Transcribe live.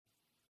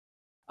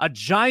A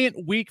giant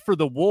week for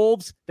the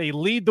Wolves. They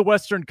lead the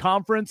Western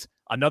Conference.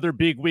 Another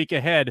big week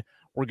ahead.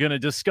 We're going to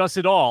discuss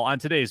it all on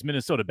today's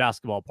Minnesota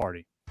Basketball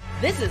Party.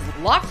 This is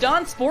Locked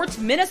On Sports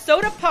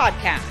Minnesota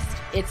podcast.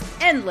 It's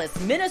endless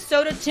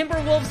Minnesota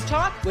Timberwolves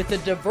talk with the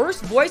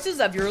diverse voices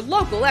of your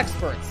local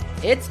experts.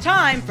 It's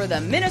time for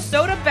the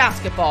Minnesota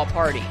Basketball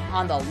Party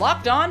on the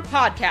Locked On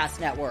Podcast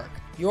Network.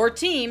 Your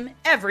team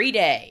every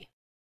day.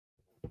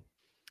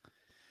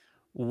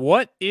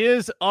 What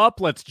is up?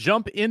 Let's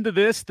jump into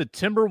this. The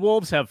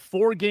Timberwolves have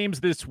 4 games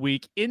this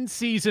week,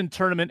 in-season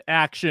tournament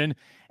action,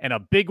 and a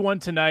big one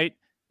tonight.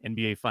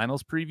 NBA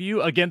Finals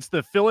preview against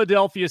the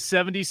Philadelphia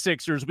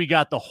 76ers. We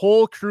got the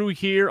whole crew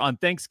here on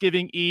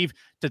Thanksgiving Eve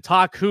to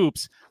talk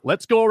hoops.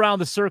 Let's go around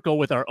the circle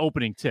with our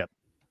opening tip.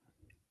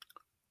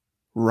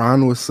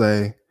 Ron would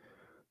say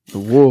the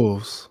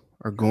Wolves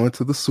are going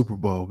to the Super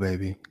Bowl,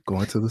 baby.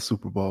 Going to the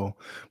Super Bowl.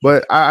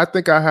 But I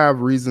think I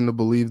have reason to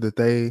believe that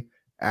they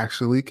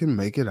actually can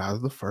make it out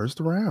of the first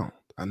round.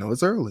 I know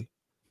it's early.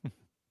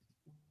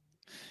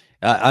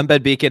 I'm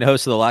Ben Beacon,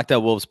 host of the Locked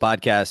On Wolves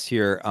podcast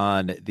here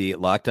on the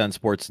Locked On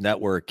Sports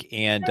Network.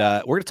 And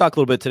we're going to talk a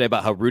little bit today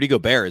about how Rudy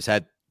Gobert has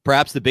had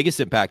perhaps the biggest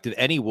impact of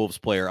any Wolves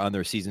player on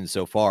their season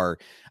so far,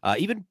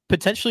 even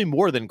potentially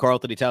more than Karl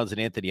Anthony Towns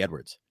and Anthony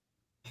Edwards.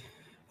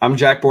 I'm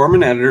Jack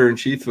Borman,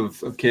 editor-in-chief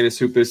of Canis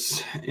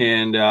Hoopus,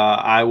 and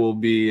I will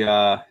be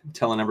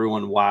telling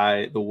everyone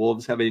why the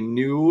Wolves have a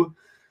new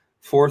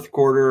fourth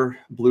quarter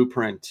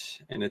blueprint,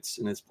 and it's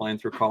playing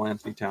through Karl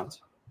Anthony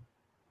Towns.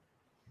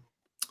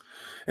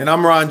 And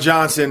I'm Ron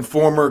Johnson,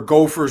 former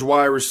Gophers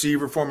wide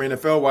receiver, former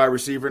NFL wide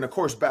receiver. And, of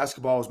course,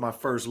 basketball is my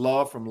first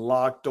love from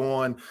Locked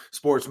On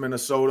Sports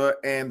Minnesota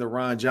and the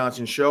Ron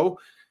Johnson Show.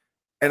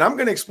 And I'm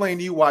going to explain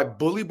to you why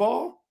bully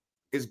ball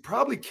is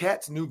probably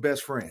Cat's new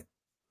best friend.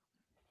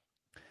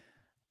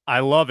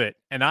 I love it.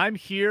 And I'm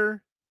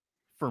here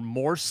for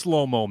more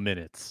slow-mo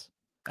minutes.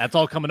 That's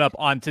all coming up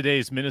on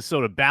today's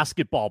Minnesota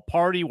Basketball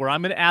Party, where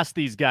I'm going to ask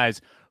these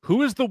guys,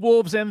 who is the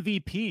Wolves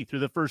MVP through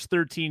the first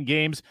 13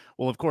 games?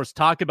 We'll, of course,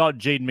 talk about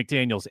Jaden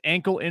McDaniels'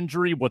 ankle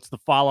injury. What's the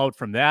fallout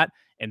from that?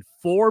 And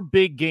 4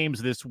 big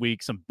games this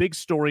week, some big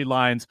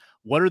storylines.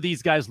 What are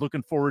these guys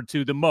looking forward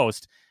to the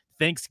most?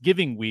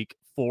 Thanksgiving week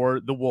for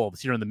the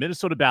Wolves here on the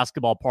Minnesota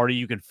Basketball Party.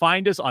 You can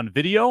find us on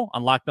video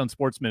on Locked On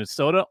Sports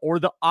Minnesota or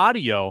the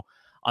audio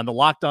on the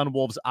Locked On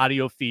Wolves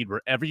audio feed,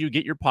 wherever you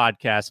get your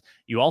podcasts.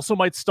 You also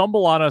might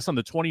stumble on us on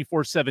the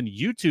 24/7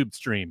 YouTube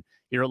stream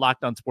here at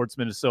Locked On Sports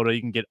Minnesota.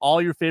 You can get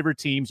all your favorite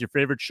teams, your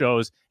favorite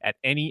shows at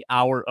any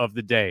hour of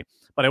the day.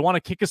 But I want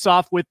to kick us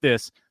off with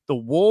this. The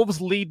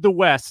Wolves lead the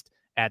West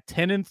at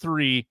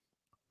 10-3.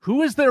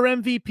 Who is their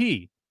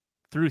MVP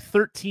through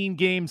 13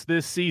 games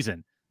this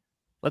season?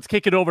 Let's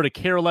kick it over to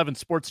KARE 11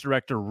 Sports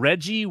Director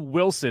Reggie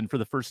Wilson for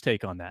the first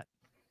take on that.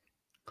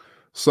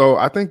 So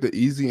I think the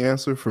easy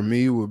answer for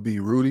me would be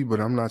Rudy, but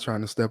I'm not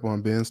trying to step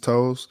on Ben's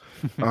toes.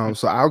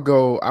 So I'll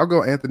go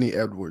Anthony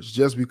Edwards,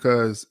 just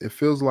because it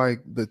feels like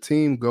the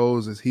team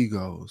goes as he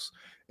goes.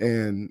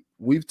 And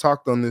we've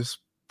talked on this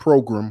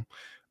program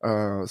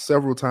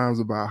several times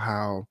about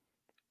how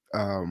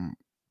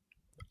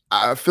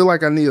I feel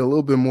like I need a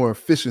little bit more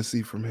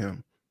efficiency from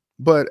him.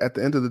 But at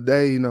the end of the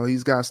day, you know,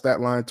 he's got stat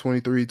line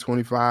 23,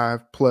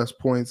 25 plus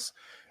points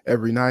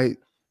every night.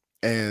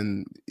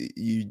 And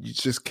you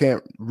just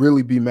can't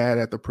really be mad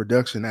at the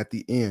production at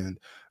the end.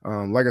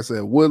 Like I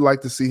said, would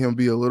like to see him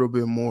be a little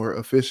bit more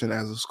efficient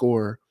as a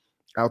scorer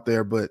out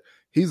there, but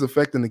he's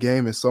affecting the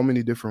game in so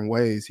many different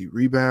ways. He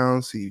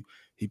rebounds, he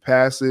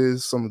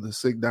passes, some of the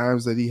sick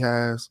dimes that he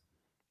has.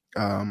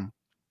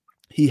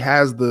 He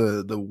has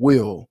the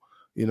will.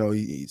 You know,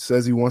 he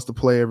says he wants to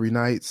play every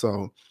night.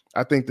 So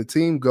I think the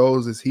team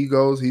goes as he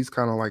goes. He's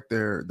kind of like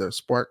their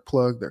spark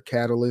plug, their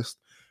catalyst.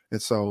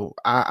 And so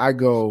I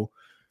go.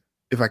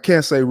 If I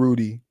can't say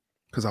Rudy,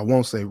 because I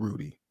won't say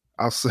Rudy,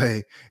 I'll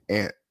say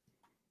Ant.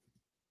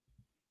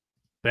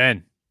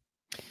 Ben.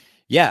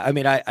 Yeah, I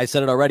mean, I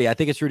said it already. I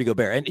think it's Rudy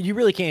Gobert. And you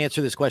really can't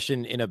answer this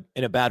question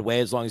in a bad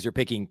way as long as you're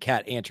picking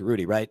Cat, Ant, or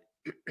Rudy, right?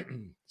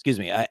 Excuse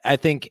me. I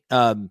think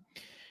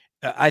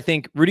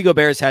Rudy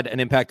Gobert has had an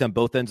impact on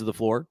both ends of the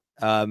floor.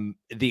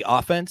 The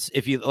offense,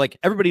 if you like,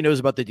 everybody knows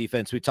about the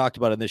defense. We talked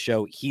about it on this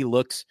show. He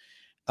looks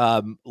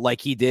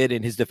like he did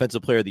in his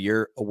Defensive Player of the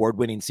Year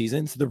award-winning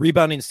seasons. The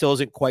rebounding still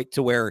isn't quite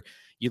to where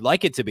you'd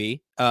like it to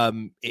be.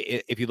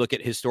 If you look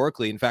at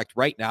historically, in fact,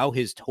 right now,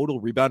 his total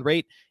rebound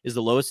rate is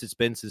the lowest it's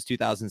been since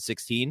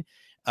 2016.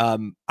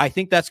 I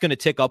think that's going to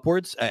tick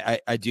upwards.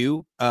 I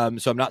do.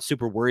 So I'm not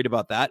super worried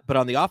about that. But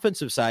on the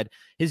offensive side,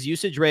 his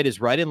usage rate is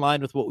right in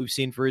line with what we've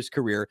seen for his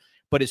career,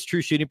 but his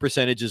true shooting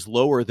percentage is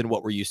lower than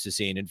what we're used to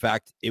seeing. In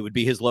fact, it would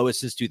be his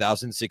lowest since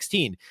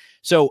 2016.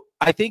 So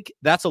I think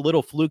that's a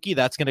little fluky.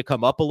 That's going to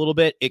come up a little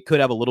bit. It could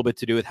have a little bit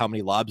to do with how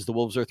many lobs the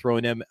Wolves are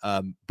throwing him.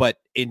 But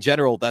in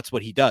general, that's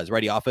what he does,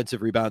 right? He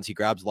offensive rebounds, he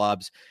grabs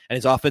lobs, and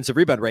his offensive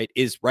rebound rate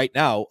is right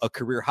now a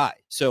career high.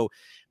 So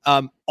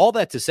all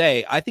that to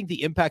say, I think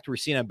the impact we're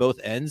seeing on both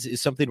ends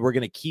is something we're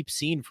going to keep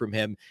seeing from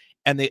him.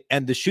 and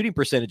the shooting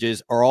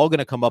percentages are all going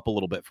to come up a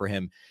little bit for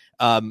him.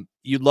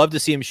 You'd love to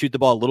see him shoot the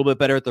ball a little bit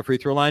better at the free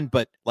throw line,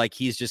 but like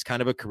he's just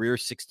kind of a career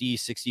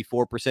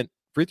 64%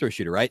 free throw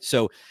shooter, right?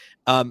 So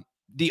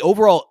the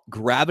overall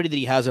gravity that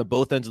he has on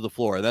both ends of the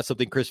floor, that's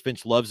something Chris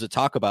Finch loves to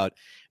talk about,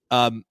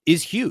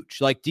 is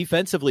huge. Like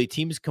defensively,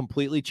 teams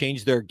completely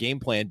changed their game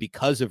plan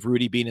because of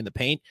Rudy being in the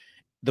paint.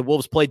 The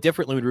Wolves play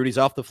differently when Rudy's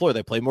off the floor.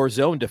 They play more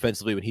zone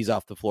defensively when he's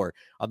off the floor.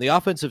 On the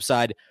offensive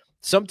side,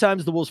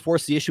 sometimes the Wolves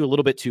force the issue a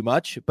little bit too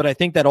much, but I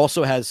think that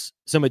also has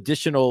some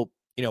additional,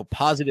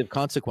 positive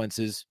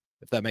consequences,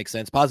 if that makes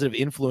sense, positive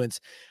influence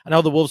on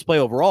how the Wolves play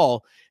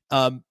overall,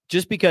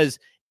 just because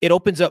it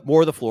opens up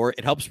more of the floor.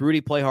 It helps Rudy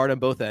play hard on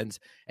both ends.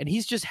 And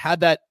he's just had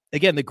that,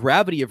 again, the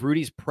gravity of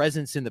Rudy's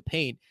presence in the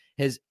paint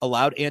has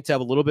allowed Ant to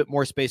have a little bit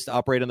more space to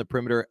operate on the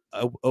perimeter,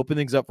 open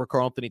things up for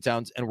Karl-Anthony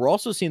Towns. And we're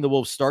also seeing the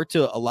Wolves start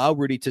to allow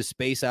Rudy to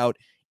space out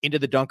into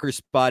the dunker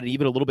spot and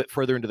even a little bit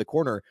further into the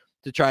corner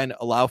to try and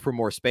allow for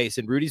more space.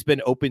 And Rudy's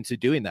been open to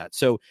doing that.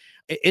 So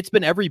it's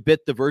been every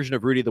bit the version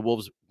of Rudy the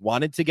Wolves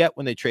wanted to get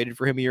when they traded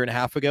for him a year and a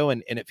half ago.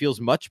 And it feels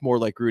much more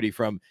like Rudy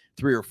from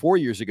 3 or 4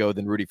 years ago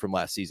than Rudy from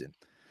last season.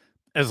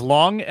 As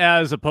long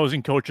as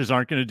opposing coaches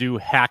aren't going to do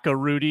hack a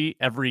Rudy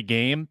every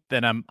game,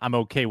 then I'm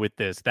okay with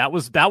this. That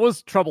was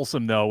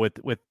troublesome though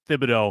with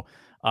Thibodeau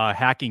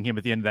hacking him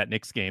at the end of that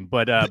Knicks game.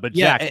 But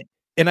yeah, Jack,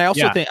 and I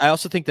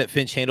also think that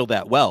Finch handled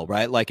that well,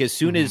 right? Like as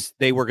soon as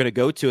they were going to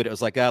go to it, it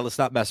was like, let's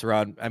not mess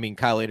around. I mean,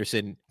 Kyle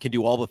Anderson can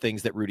do all the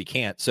things that Rudy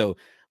can't. So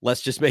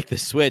let's just make the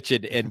switch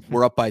and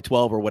we're up by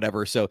 12 or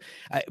whatever. So,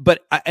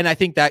 I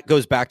think that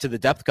goes back to the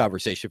depth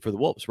conversation for the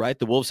Wolves, right?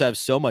 The Wolves have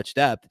so much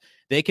depth.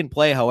 They can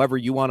play however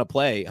you want to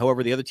play,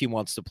 however the other team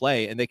wants to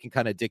play, and they can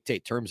kind of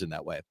dictate terms in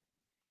that way.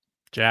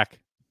 Jack.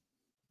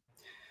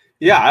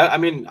 Yeah,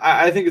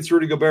 I think it's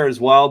Rudy Gobert as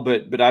well,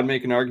 but I'd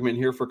make an argument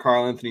here for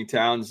Karl-Anthony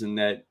Towns in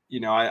that,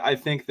 I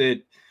think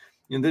that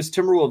this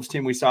Timberwolves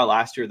team we saw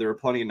last year, there were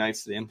plenty of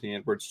nights that Anthony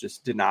Edwards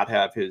just did not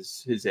have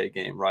his A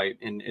game, right?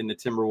 And the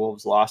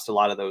Timberwolves lost a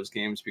lot of those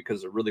games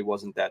because there really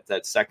wasn't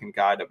that second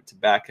guy to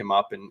back him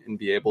up and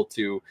be able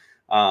to,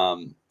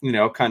 kind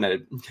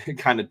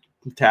of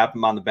tap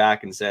him on the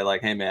back and say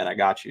like, hey man, I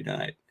got you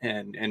tonight.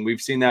 And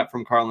we've seen that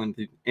from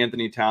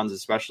Karl-Anthony Towns,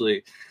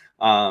 especially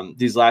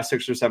these last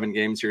 6 or 7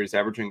 games here. He's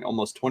averaging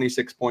almost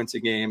 26 points a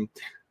game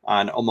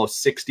on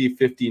almost 60,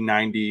 50,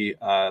 90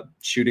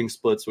 shooting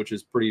splits, which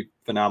is pretty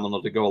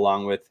phenomenal to go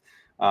along with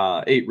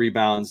 8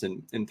 rebounds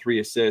and 3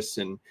 assists.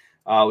 And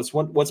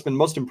what's been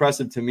most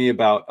impressive to me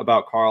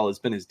about Karl has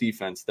been his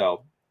defense,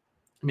 though.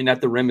 I mean,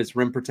 at the rim, his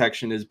rim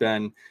protection has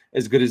been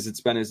as good as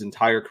it's been his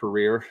entire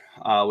career,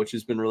 which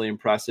has been really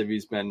impressive.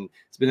 He's been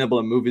able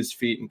to move his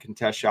feet and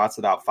contest shots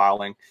without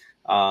fouling.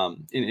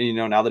 And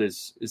now that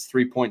his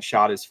 3-point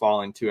shot is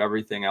falling to,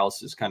 everything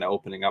else is kind of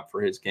opening up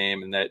for his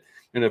game, and that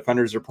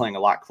defenders are playing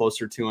a lot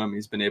closer to him.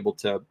 He's been able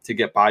to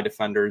get by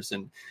defenders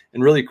and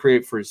really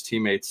create for his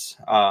teammates.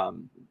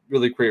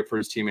 Really create for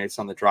his teammates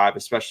on the drive,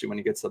 especially when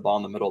he gets the ball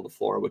in the middle of the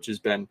floor, which has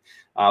been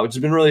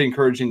really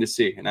encouraging to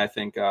see. And I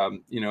think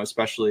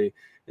especially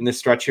in this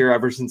stretch here,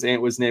 ever since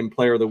Ant was named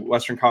player of the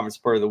Western Conference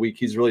Player of the Week,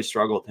 he's really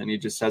struggled, and he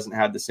just hasn't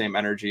had the same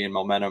energy and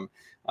momentum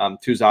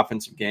to his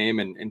offensive game.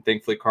 And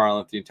thankfully,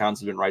 Karl-Anthony Towns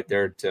has been right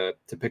there to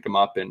pick him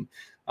up and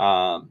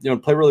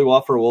play really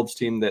well for a Wolves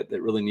team that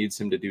really needs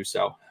him to do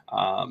so.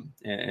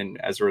 And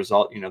as a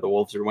result, the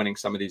Wolves are winning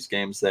some of these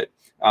games that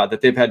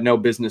they've had no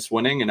business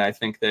winning. And I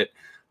think that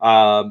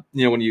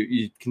when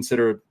you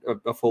consider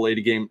a full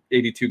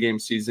 82 game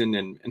season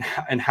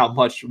and how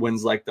much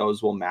wins like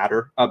those will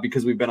matter,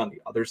 because we've been on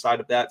the other side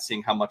of that,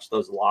 seeing how much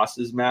those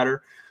losses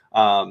matter.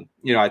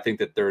 I think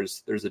that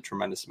there's a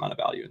tremendous amount of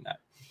value in that.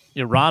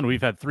 Yeah, Ron,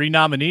 we've had 3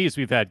 nominees.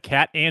 We've had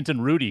Kat, Ant,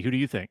 and Rudy. Who do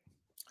you think?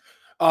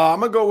 I'm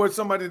going to go with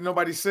somebody that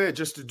nobody said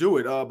just to do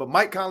it. But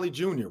Mike Conley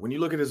Jr., when you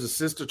look at his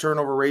assist to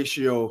turnover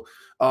ratio,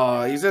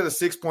 he's at a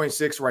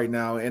 6.6 right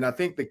now. And I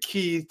think the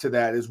key to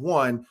that is,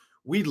 one,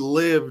 we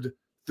lived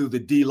through the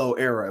D-Lo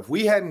era. If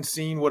we hadn't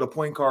seen what a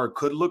point guard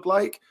could look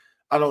like,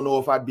 I don't know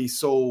if I'd be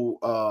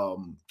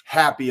so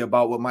happy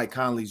about what Mike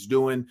Conley's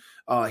doing.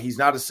 He's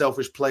not a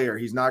selfish player.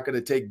 He's not going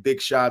to take big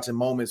shots and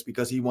moments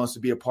because he wants to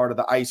be a part of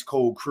the ice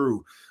cold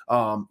crew.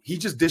 He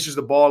just dishes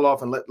the ball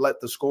off and let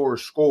the scorer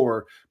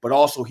score, but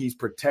also he's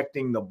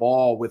protecting the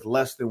ball with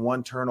less than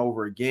 1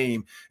 turnover a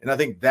game. And I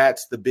think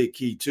that's the big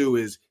key too,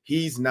 is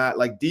he's not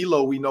like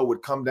D-Lo, we know,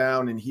 would come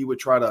down and he would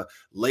try to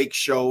lake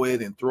show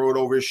it and throw it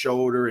over his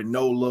shoulder and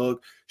no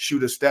look,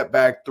 shoot a step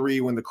back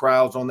 3 when the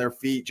crowd's on their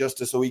feet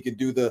just so he could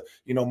do the,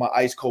 my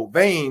ice cold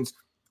veins.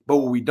 But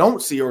what we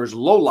don't see are his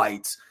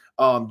lowlights.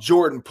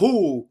 Jordan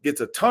Poole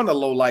gets a ton of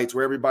lowlights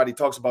where everybody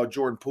talks about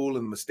Jordan Poole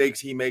and the mistakes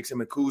he makes.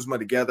 Him and Kuzma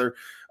together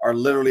are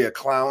literally a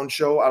clown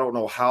show. I don't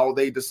know how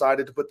they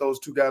decided to put those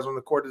 2 guys on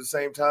the court at the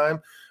same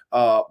time.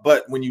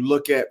 But when you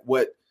look at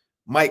what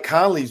Mike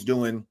Conley's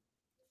doing,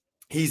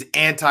 he's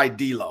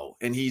anti-D'Lo,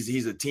 and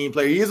he's a team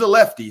player. He is a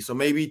lefty, so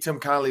maybe Tim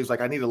Connelly was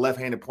like, I need a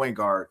left-handed point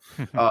guard.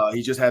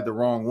 He just had the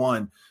wrong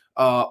one.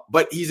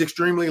 But he's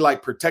extremely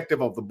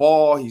protective of the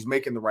ball. He's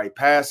making the right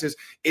passes.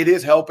 It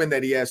is helping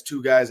that he has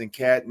two guys in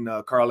Cat and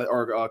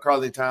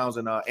Carly Towns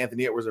and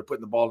Anthony Edwards are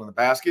putting the ball in the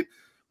basket.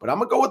 But I'm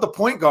gonna go with the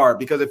point guard,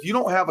 because if you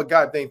don't have a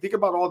guy, think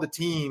about all the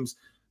teams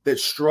that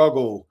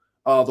struggle.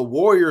 The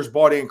Warriors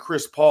bought in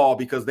Chris Paul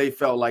because they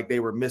felt like they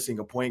were missing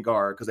a point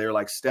guard, because they were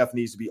like, Steph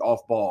needs to be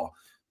off ball.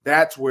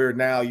 That's where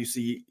now you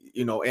see,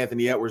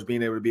 Anthony Edwards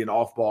being able to be an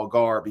off ball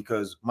guard,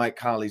 because Mike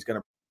Conley's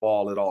going to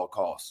ball at all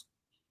costs.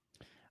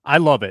 I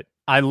love it.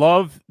 I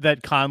love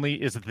that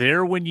Conley is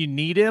there when you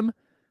need him,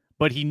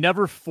 but he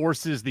never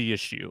forces the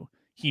issue.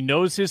 He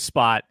knows his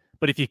spot,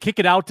 but if you kick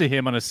it out to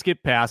him on a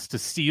skip pass to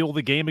seal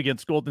the game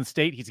against Golden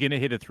State, he's going to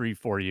hit a three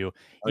for you.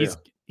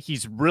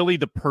 He's really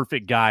the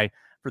perfect guy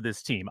for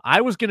this team. I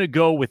was going to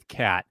go with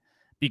Cat,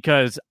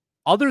 because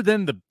other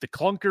than the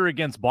clunker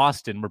against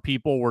Boston, where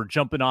people were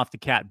jumping off the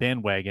Cat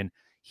bandwagon,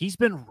 he's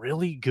been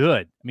really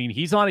good. I mean,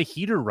 he's on a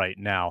heater right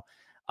now.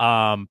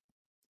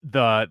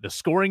 The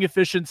scoring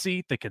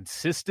efficiency, the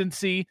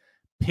consistency,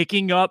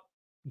 picking up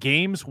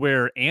games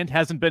where Ant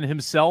hasn't been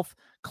himself,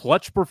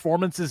 clutch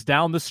performances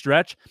down the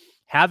stretch,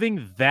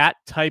 having that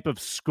type of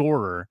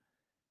scorer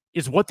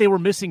is what they were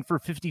missing for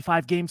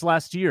 55 games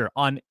last year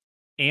on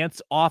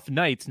Ant's off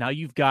nights. Now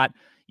you've got,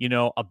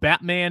 a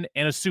Batman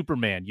and a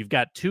Superman. You've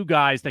got two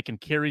guys that can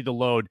carry the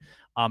load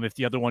if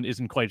the other one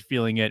isn't quite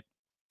feeling it.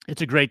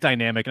 It's a great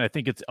dynamic, and I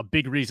think it's a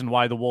big reason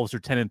why the Wolves are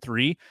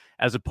 10-3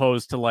 as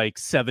opposed to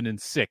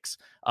 7-6,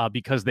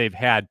 because they've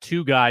had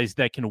two guys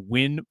that can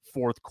win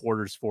fourth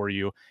quarters for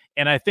you.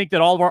 And I think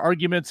that all of our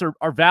arguments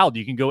are valid.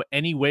 You can go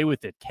any way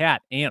with it.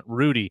 Cat, Ant,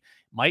 Rudy,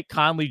 Mike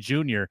Conley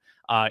Jr.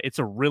 It's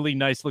a really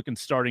nice looking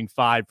starting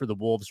five for the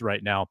Wolves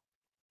right now,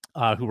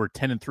 who were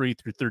 10-3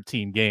 through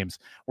 13 games.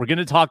 We're going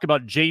to talk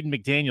about Jaden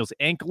McDaniels'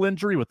 ankle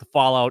injury, what the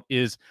fallout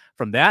is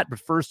from that. But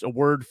first, a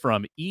word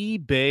from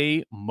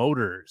eBay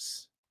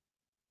Motors.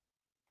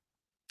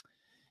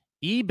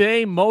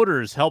 eBay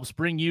Motors helps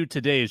bring you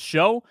today's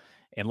show,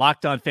 and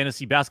Locked On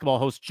Fantasy Basketball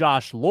host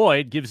Josh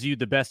Lloyd gives you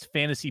the best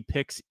fantasy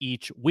picks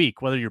each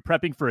week. Whether you're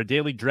prepping for a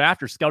daily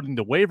draft or scouting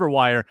the waiver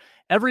wire,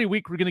 every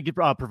week we're going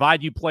to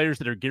provide you players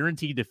that are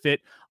guaranteed to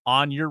fit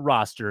on your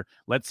roster.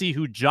 Let's see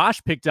who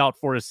Josh picked out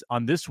for us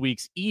on this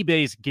week's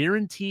eBay's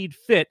Guaranteed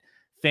Fit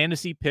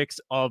Fantasy Picks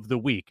of the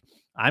Week.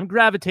 I'm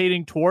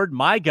gravitating toward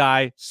my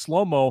guy,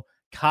 slow-mo,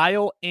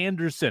 Kyle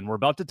Anderson. We're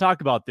about to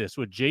talk about this.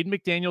 With Jaden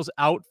McDaniels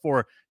out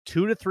for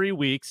 2 to 3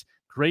 weeks,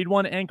 grade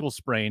 1 ankle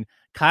sprain,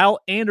 Kyle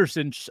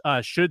Anderson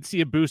should see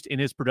a boost in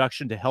his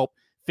production to help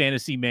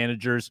fantasy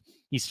managers.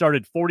 He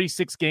started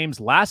 46 games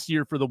last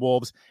year for the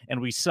Wolves, and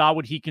we saw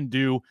what he can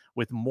do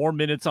with more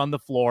minutes on the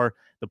floor.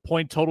 The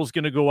point total is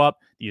going to go up.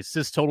 The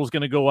assist total is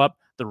going to go up.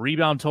 The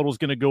rebound total is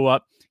going to go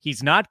up.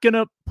 He's not going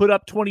to put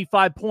up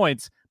 25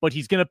 points, but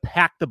he's going to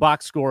pack the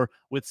box score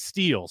with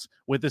steals,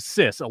 with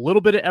assists, a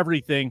little bit of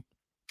everything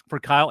for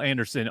Kyle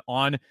Anderson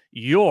on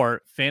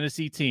your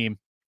fantasy team.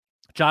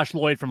 Josh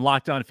Lloyd from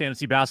Locked On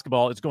Fantasy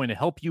Basketball is going to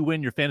help you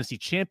win your fantasy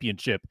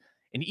championship.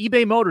 And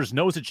eBay Motors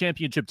knows a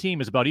championship team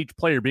is about each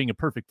player being a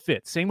perfect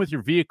fit. Same with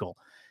your vehicle.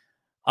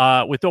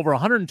 With over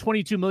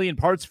 122 million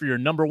parts for your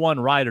number one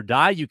ride or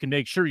die, you can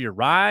make sure your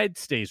ride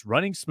stays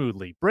running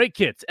smoothly. Brake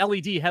kits,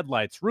 LED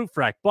headlights, roof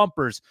rack,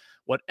 bumpers,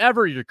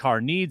 whatever your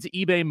car needs,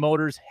 eBay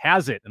Motors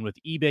has it. And with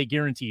eBay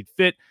Guaranteed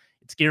Fit,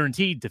 it's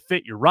guaranteed to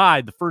fit your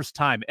ride the first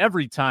time,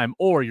 every time,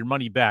 or your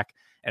money back.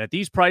 And at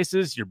these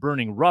prices, you're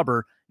burning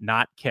rubber,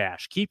 not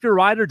cash. Keep your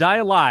ride or die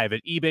alive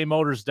at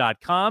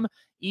ebaymotors.com.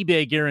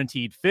 eBay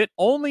Guaranteed Fit,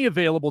 only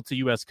available to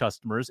U.S.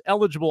 customers.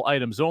 Eligible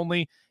items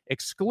only.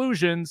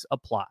 Exclusions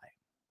apply.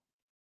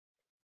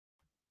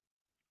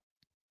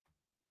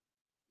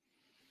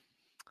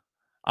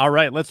 All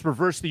right, let's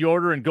reverse the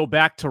order and go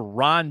back to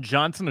Ron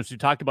Johnson as we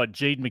talk about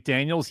Jaden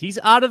McDaniels. He's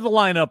out of the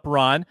lineup,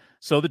 Ron,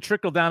 so the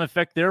trickle-down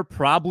effect there,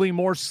 probably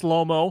more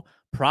slow-mo,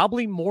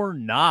 probably more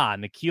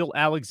Nickeil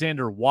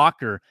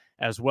Alexander-Walker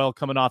as well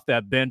coming off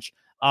that bench.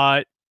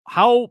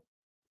 How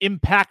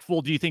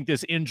impactful do you think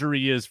this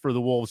injury is for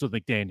the Wolves with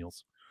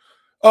McDaniels?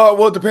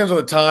 Well, it depends on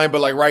the time,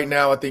 but right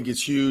now, I think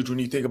it's huge when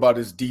you think about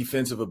his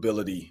defensive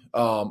ability.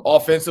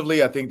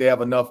 Offensively, I think they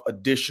have enough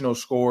additional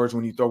scores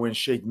when you throw in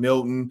Shake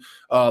Milton.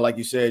 Like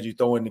you said, you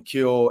throw in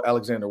Nickeil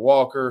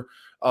Alexander-Walker.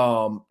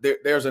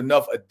 There's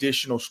enough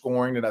additional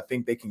scoring that I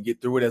think they can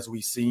get through it, as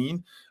we've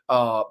seen.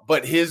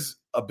 But his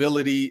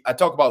ability, I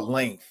talk about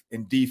length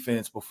in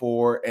defense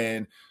before,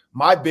 and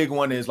my big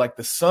one is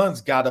the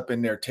Suns got up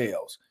in their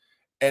tails.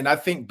 And I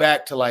think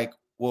back to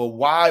well,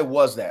 why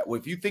was that? Well,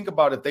 if you think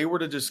about it, they were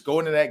to just go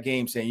into that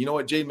game saying, you know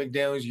what, Jaden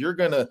McDaniels, you're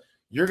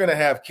gonna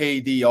have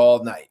KD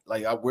all night.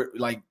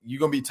 You're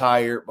gonna be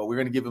tired, but we're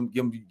gonna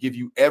give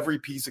you every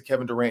piece of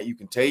Kevin Durant you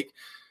can take.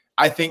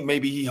 I think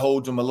maybe he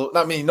holds him a little.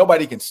 I mean,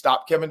 nobody can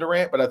stop Kevin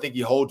Durant, but I think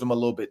he holds him a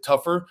little bit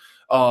tougher.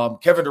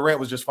 Kevin Durant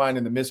was just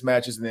finding the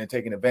mismatches and then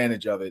taking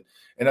advantage of it.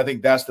 And I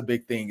think that's the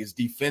big thing is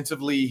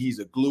defensively, he's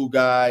a glue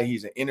guy.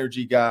 He's an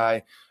energy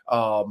guy.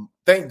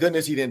 Thank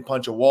goodness he didn't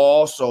punch a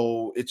wall,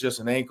 so it's just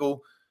an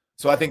ankle.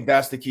 So I think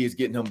that's the key is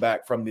getting him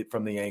back from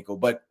the ankle.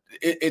 But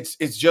it's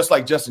just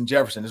like Justin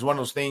Jefferson. It's one of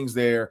those things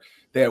there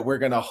that we're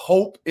going to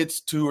hope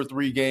it's 2 or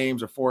 3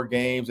 games or 4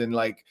 games and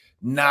like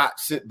not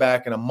sit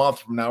back in a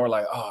month from now. We're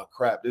like, oh,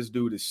 crap, this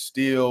dude is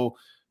still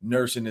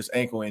nursing this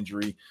ankle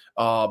injury.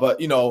 But,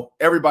 you know,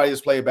 everybody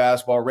has played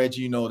basketball.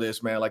 Reggie, you know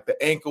this, man. Like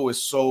the ankle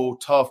is so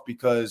tough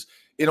because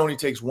it only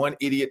takes one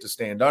idiot to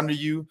stand under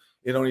you.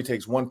 It only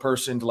takes one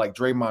person to like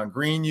Draymond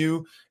Green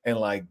you and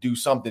like do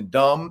something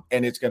dumb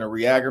and it's going to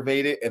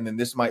re-aggravate it. And then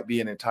this might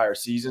be an entire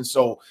season.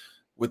 So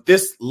with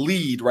this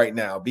lead right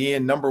now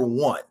being number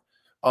 1,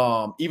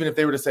 even if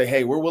they were to say,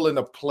 hey, we're willing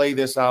to play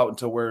this out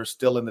until we're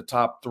still in the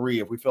top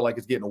 3. If we feel like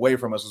it's getting away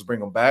from us, let's bring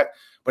them back.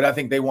 But I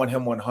think they want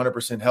him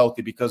 100%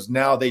 healthy because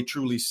now they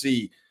truly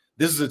see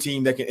this is a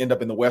team that can end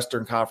up in the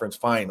Western Conference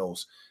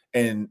Finals.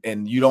 And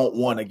you don't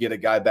want to get a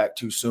guy back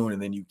too soon and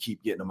then you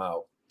keep getting him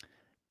out.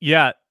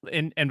 Yeah,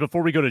 and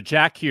before we go to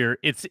Jack here,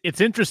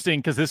 it's interesting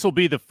because this will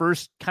be the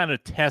first kind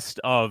of test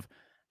of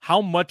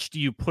how much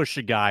do you push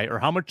a guy or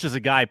how much does a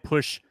guy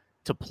push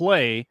to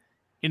play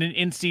in an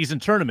in-season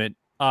tournament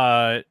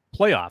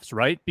playoffs,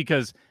 right?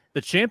 Because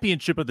the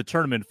championship of the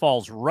tournament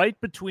falls right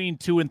between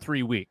 2 and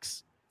 3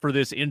 weeks for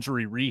this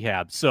injury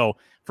rehab. So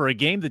for a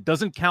game that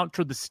doesn't count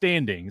toward the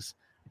standings,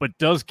 but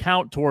does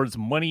count towards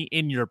money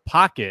in your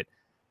pocket,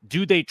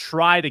 do they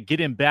try to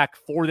get him back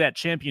for that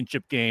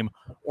championship game,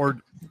 or,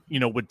 you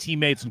know, would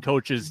teammates and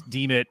coaches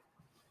deem it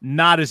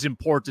not as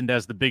important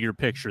as the bigger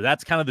picture?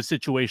 That's kind of the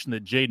situation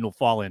that Jaden will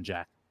fall in,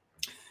 Jack.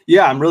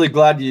 Yeah, I'm really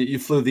glad you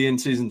flew the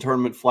in-season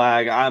tournament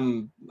flag.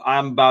 I'm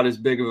about as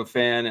big of a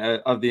fan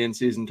of the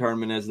in-season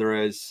tournament as there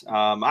is.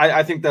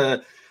 I think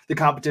the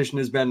competition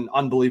has been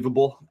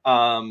unbelievable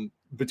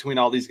between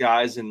all these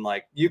guys, and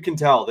like you can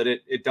tell that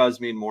it does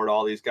mean more to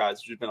all these guys.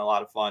 It's just been a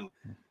lot of fun.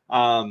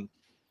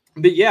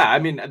 But yeah, I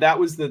mean, that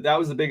was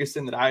the biggest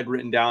thing that I had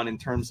written down in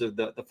terms of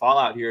the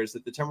fallout here is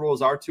that the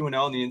Timberwolves are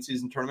 2-0 in the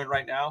in-season tournament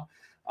right now.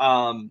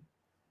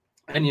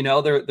 And, you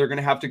know, they're going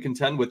to have to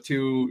contend with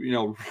 2, you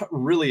know,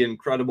 really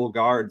incredible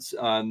guards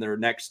on their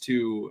next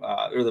 2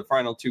 or the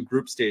final 2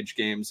 group stage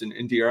games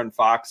in De'Aaron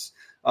Fox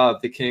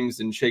of the Kings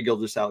and Shai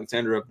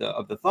Gilgeous-Alexander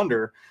of the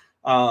Thunder.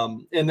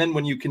 And then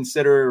when you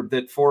consider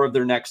that 4 of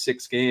their next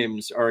 6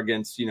 games are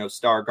against, you know,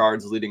 star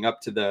guards leading up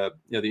to the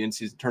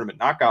in-season tournament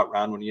knockout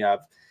round, when you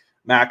have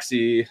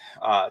Maxey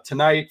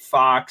tonight,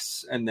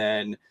 Fox, and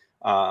then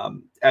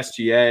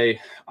SGA,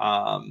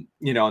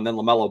 you know, and then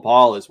LaMelo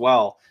Ball as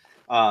well.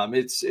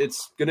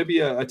 It's going to be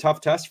a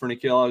tough test for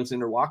Nickeil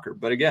Alexander-Walker.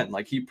 But again,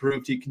 like he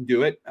proved he can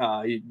do it.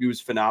 He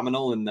was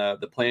phenomenal in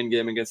the play-in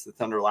game against the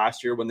Thunder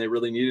last year when they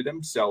really needed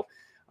him. So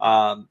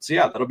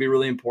yeah, that'll be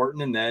really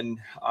important. And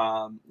then,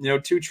 you know,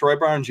 Troy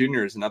Brown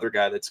Jr. is another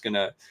guy that's going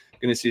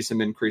to see some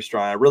increased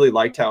run. I really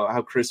liked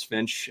how Chris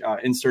Finch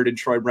inserted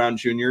Troy Brown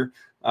Jr.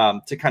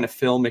 To kind of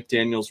fill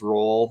McDaniel's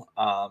role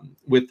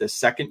with the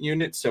second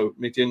unit. So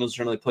McDaniels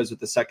generally plays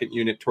with the second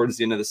unit towards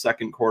the end of the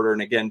second quarter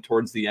and again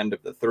towards the end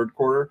of the third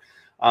quarter.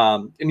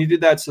 And he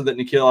did that so that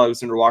Nickeil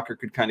Alexander-Walker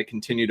could kind of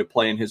continue to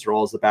play in his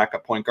role as the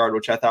backup point guard,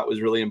 which I thought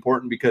was really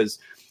important because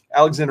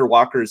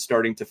Alexander-Walker is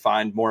starting to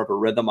find more of a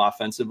rhythm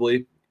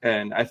offensively.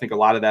 And I think a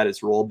lot of that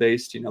is role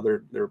based. You know,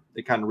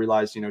 they kind of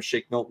realized, you know,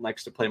 Shake Milton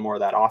likes to play more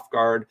of that off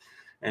guard,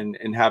 and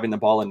having the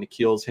ball in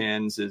Nikhil's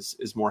hands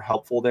is more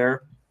helpful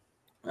there.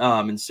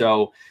 And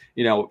so,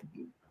 you know,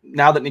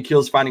 now that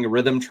Nikhil's finding a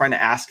rhythm, trying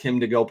to ask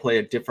him to go play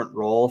a different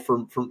role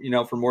for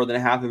more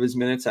than half of his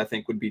minutes, I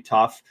think would be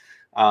tough.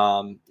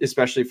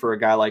 Especially for a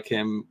guy like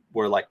him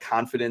where like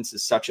confidence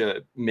is such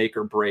a make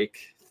or break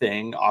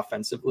thing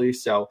offensively.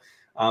 So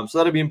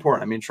that'll be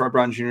important. I mean, Troy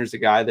Brown Jr. is a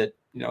guy that,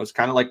 you know, is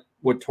kind of like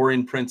what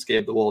Taurean Prince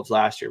gave the Wolves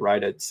last year,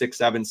 right? A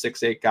 6'7",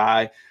 6'8"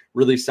 guy,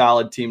 really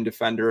solid team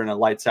defender and a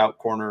lights out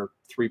corner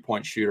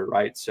 3-point shooter,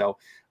 right? So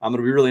it'll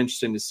be really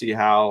interesting to see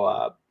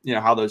how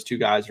those 2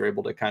 guys are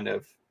able to kind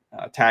of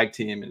tag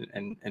team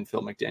and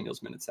fill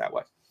McDaniel's minutes that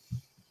way.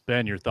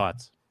 Ben, your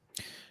thoughts?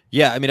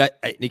 Yeah, I mean,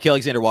 Nickeil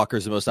Alexander-Walker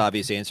is the most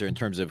obvious answer in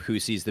terms of who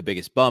sees the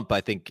biggest bump. I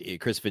think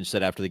Chris Finch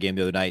said after the game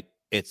the other night,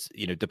 it's,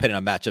 you know, depending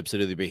on matchups,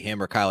 it'll either be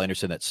him or Kyle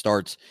Anderson that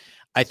starts.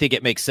 I think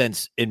it makes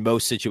sense in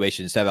most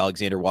situations to have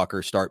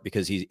Alexander-Walker start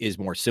because he is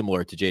more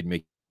similar to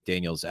Jaden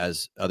McDaniels,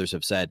 as others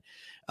have said.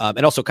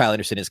 And also Kyle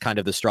Anderson is kind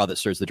of the straw that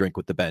stirs the drink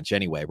with the bench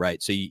anyway,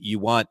 right? So you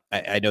want,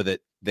 I know that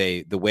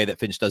the way that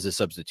Finch does his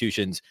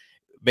substitutions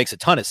makes a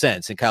ton of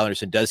sense. And Kyle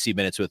Anderson does see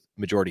minutes with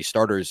majority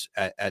starters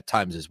at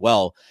times as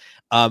well.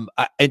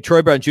 And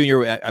Troy Brown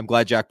Jr., I'm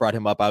glad Jack brought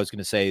him up. I was going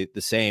to say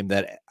the same,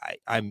 that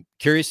I'm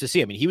curious to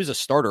see. I mean, he was a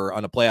starter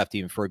on a playoff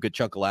team for a good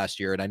chunk of last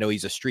year. And I know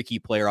he's a streaky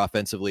player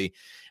offensively,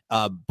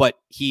 but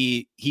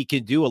he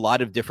can do a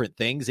lot of different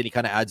things and he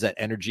kind of adds that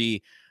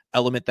energy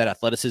element, that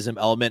athleticism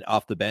element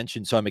off the bench.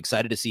 And so I'm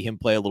excited to see him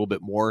play a little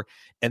bit more.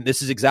 And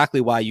this is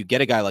exactly why you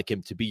get a guy like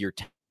him to be your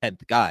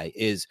 10th guy,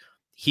 is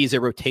he's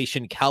a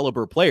rotation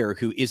caliber player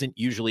who isn't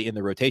usually in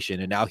the rotation.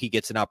 And now he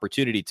gets an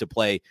opportunity to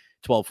play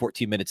 12,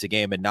 14 minutes a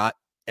game and not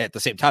at the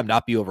same time,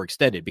 not be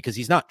overextended, because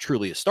he's not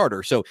truly a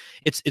starter. So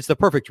it's the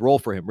perfect role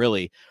for him,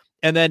 really.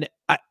 And then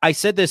I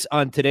said this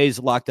on today's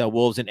Lockdown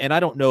Wolves, and I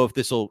don't know if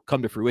this will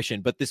come to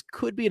fruition, but this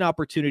could be an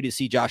opportunity to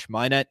see Josh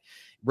Minott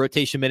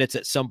rotation minutes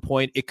at some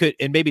point. It could,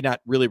 and maybe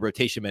not really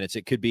rotation minutes.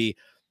 It could be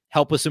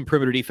help with some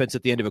perimeter defense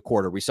at the end of a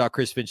quarter. We saw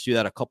Chris Finch do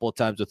that a couple of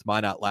times with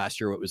Minott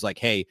last year. It was like,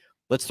 hey,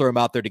 let's throw him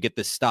out there to get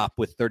this stop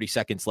with 30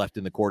 seconds left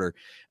in the quarter.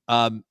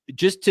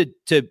 Just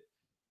to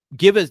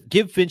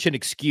give Finch an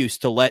excuse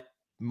to let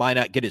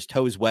Minott get his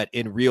toes wet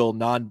in real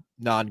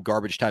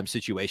non-garbage time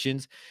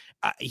situations.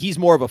 He's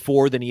more of a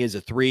 4 than he is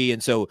a 3.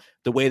 And so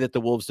the way that the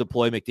Wolves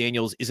deploy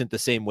McDaniels isn't the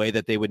same way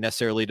that they would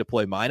necessarily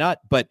deploy Minott,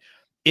 but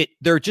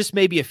there just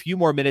may be a few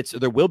more minutes, or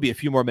there will be a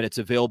few more minutes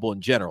available in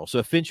general. So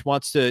if Finch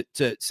wants to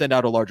send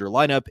out a larger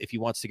lineup, if he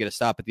wants to get a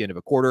stop at the end of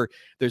a quarter,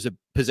 there's a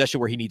possession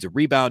where he needs a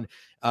rebound.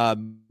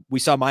 We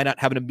saw Minott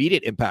have an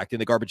immediate impact in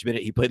the garbage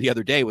minute he played the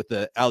other day with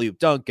the alley-oop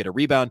dunk, get a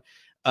rebound.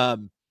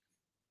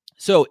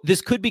 So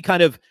this could be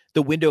kind of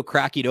the window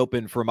cracking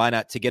open for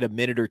Minott to get a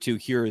minute or two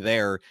here or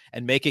there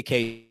and make a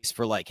case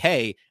for like,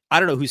 hey, I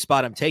don't know whose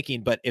spot I'm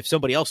taking, but if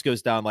somebody else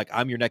goes down, like,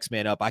 I'm your next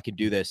man up, I can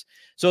do this.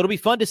 So it'll be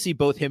fun to see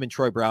both him and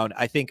Troy Brown.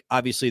 I think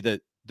obviously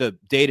the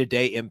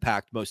day-to-day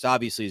impact most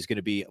obviously is going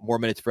to be more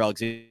minutes for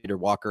Alexander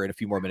Walker and a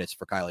few more minutes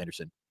for Kyle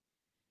Anderson.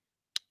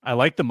 I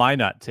like the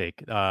Minott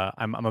take.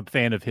 I'm a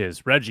fan of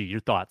his. Reggie, your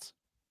thoughts?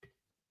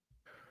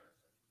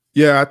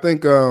 Yeah, I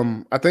think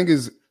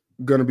it's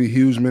going to be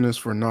huge minutes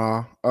for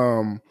Nah.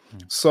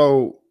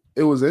 So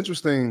it was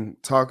interesting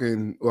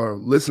talking or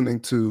listening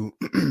to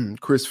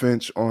Chris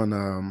Finch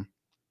on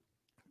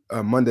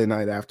Monday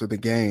night after the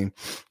game,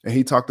 and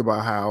he talked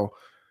about how,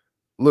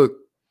 look,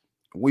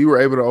 we were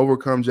able to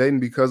overcome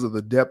Jaden because of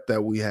the depth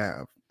that we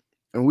have,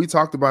 and we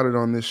talked about it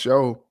on this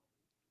show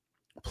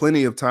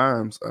plenty of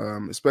times,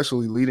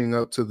 especially leading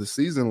up to the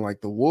season.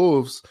 Like the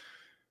Wolves,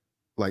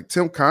 like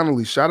Tim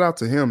Connolly, shout out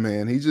to him,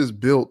 man. He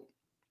just built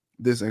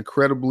this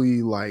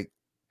incredibly like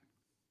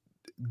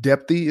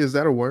depthy, is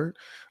that a word?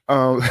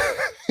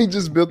 He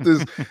just built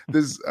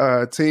this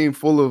team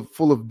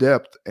full of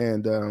depth,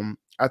 and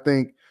I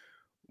think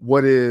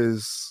what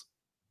is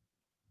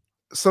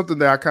something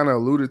that I kind of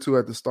alluded to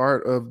at the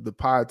start of the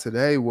pod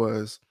today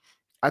was,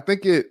 I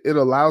think it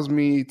allows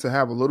me to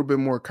have a little bit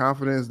more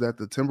confidence that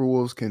the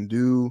Timberwolves can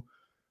do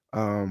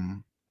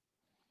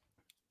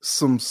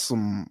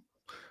some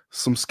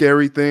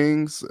scary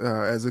things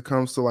as it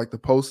comes to like the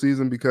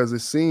postseason, because it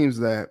seems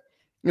that,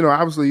 you know,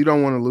 obviously you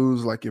don't want to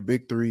lose like your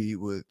big three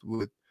with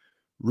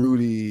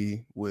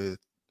Rudy, with,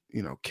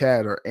 you know,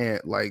 Cat or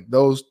Ant, like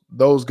those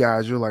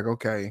guys. You're like,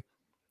 okay,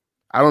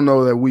 I don't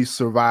know that we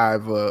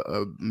survive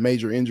a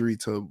major injury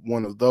to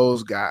one of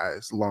those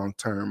guys long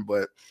term,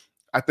 but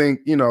I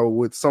think, you know,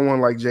 with someone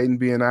like Jaden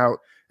being out,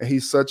 and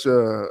he's such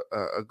a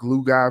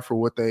glue guy for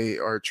what they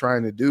are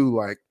trying to do,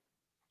 like,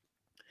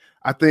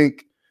 I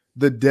think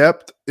the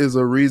depth is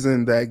a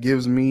reason that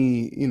gives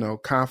me, you know,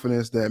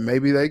 confidence that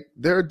maybe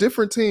they're a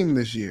different team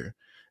this year,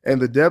 and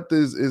the depth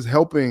is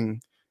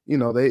helping. You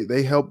know,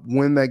 they helped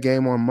win that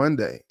game on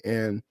Monday,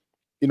 and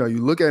you know, you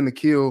look at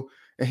Nikhil,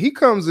 and he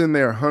comes in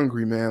there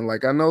hungry, man.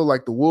 Like, I know,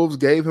 like the Wolves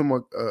gave him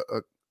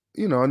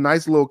a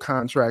nice little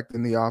contract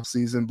in the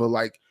offseason, but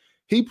like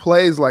he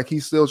plays like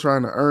he's still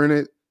trying to earn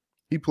it.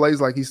 He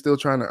plays like he's still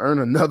trying to earn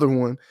another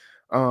one,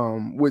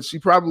 which he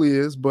probably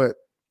is, but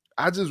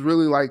I just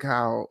really like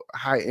how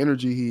high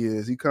energy he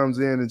is. He comes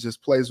in and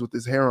just plays with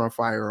his hair on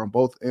fire on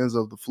both ends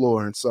of the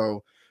floor. And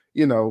so,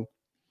 you know,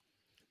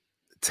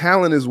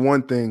 talent is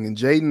one thing, and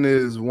Jaden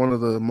is one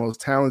of the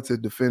most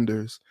talented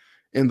defenders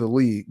in the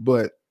league.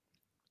 But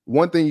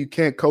one thing you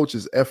can't coach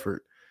is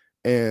effort,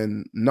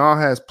 and Nah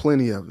has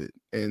plenty of it.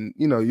 And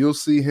you know, you'll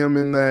see him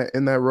in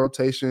that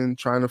rotation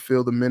trying to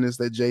fill the minutes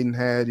that Jaden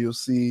had. You'll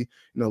see, you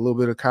know, a little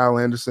bit of Kyle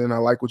Anderson. I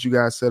like what you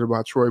guys said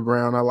about Troy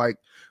Brown. I like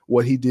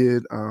what he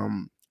did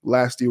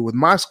last year with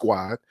my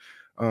squad.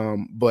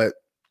 But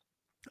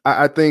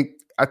I think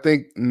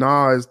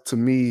Nah is, to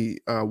me,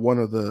 one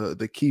of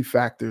the key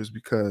factors,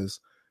 because,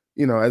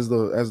 you know, as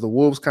the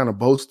Wolves kind of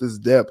boast this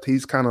depth,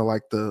 he's kind of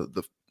like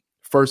the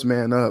first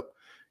man up,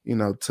 you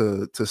know,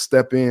 to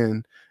step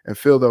in and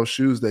fill those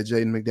shoes that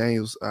Jaden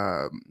McDaniels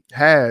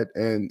had,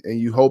 and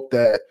you hope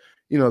that,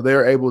 you know,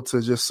 they're able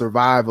to just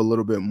survive a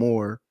little bit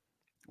more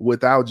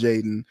without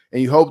Jaden,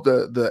 and you hope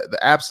the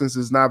absence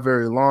is not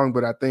very long.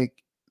 But I think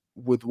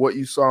with what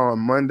you saw on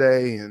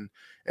Monday and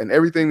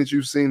everything that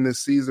you've seen this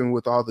season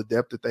with all the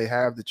depth that they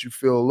have, that you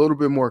feel a little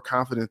bit more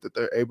confident that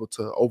they're able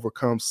to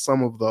overcome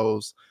some of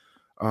those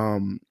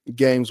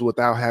games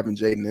without having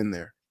Jaden in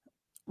there.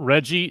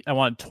 Reggie, I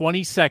want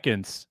 20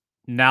 seconds.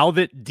 Now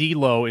that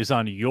D'Lo is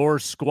on your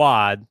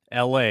squad,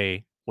 LA,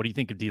 what do you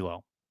think of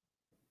D'Lo?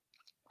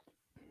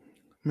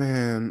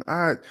 Man,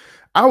 I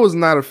was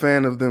not a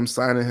fan of them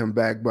signing him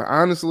back, but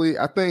honestly,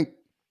 I think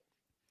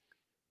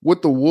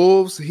with the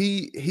Wolves,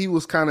 he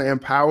was kind of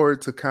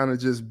empowered to kind of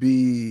just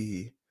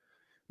be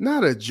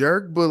not a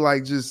jerk, but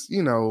like just,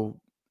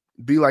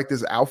 be like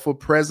this alpha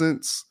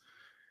presence.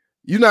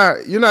 You're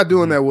not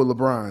doing that with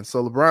LeBron.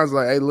 So LeBron's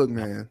like, hey, look,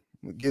 man,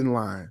 get in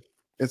line.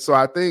 And so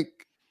I think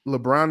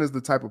LeBron is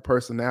the type of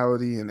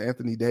personality, and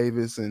Anthony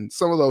Davis and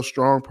some of those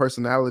strong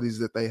personalities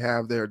that they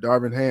have there,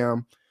 Darvin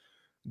Ham,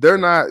 they're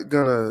not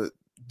gonna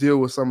deal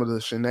with some of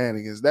the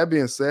shenanigans. That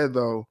being said,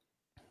 though,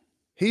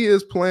 he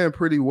is playing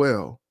pretty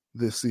well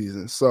this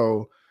season.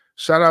 So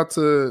shout out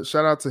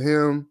to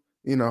him.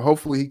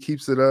 Hopefully he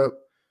keeps it up.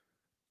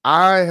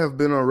 I have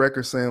been on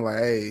record saying, like,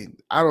 hey,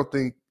 I don't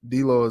think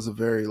D'Lo is a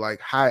very like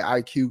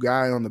high IQ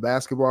guy on the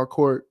basketball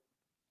court.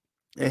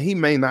 And he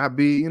may not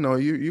be.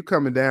 You're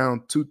coming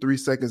down 2-3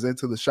 seconds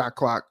into the shot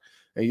clock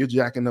and you're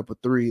jacking up a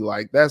three.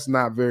 Like, that's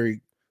not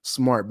very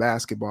smart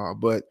basketball.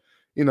 But,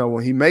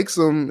 when he makes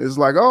them, it's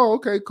like, oh,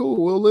 okay,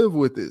 cool, we'll live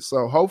with it.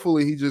 So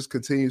hopefully he just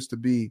continues to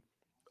be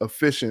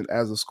efficient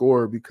as a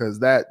scorer, because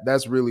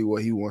that's really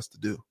what he wants to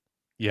do.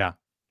 Yeah.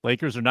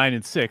 Lakers are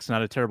 9-6,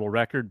 not a terrible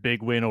record.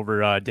 Big win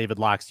over David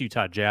Locke's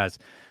Utah Jazz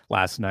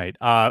last night.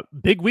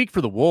 Big week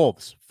for the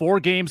Wolves. 4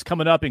 games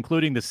coming up,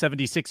 including the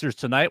 76ers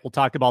tonight. We'll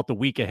talk about the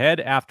week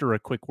ahead after a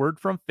quick word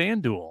from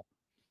FanDuel.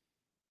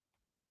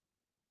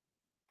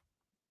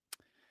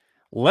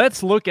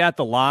 Let's look at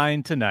the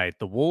line tonight.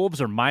 The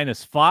Wolves are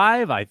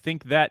 -5. I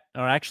think that,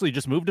 or actually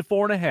just moved to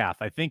 4.5.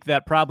 I think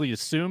that probably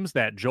assumes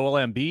that Joel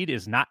Embiid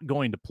is not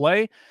going to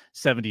play.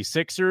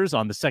 76ers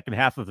on the second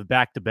half of the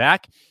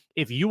back-to-back.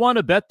 If you want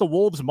to bet the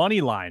Wolves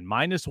money line,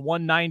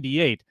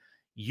 -198,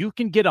 you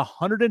can get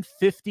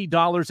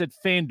 $150 at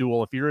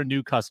FanDuel if you're a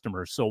new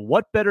customer. So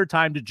what better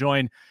time to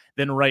join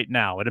than right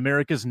now? At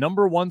America's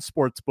 #1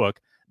 sportsbook,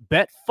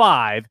 bet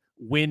 5,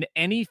 win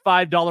any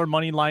 $5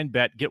 money line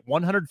bet, get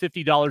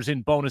 $150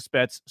 in bonus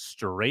bets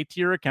straight to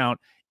your account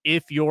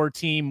if your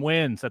team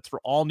wins. That's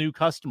for all new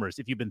customers.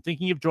 If you've been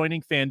thinking of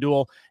joining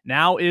FanDuel,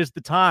 now is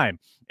the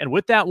time. And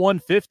with that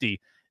 $150,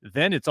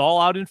 then it's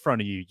all out in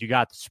front of you. You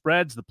got the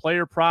spreads, the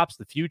player props,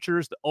 the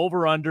futures, the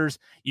over-unders.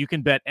 You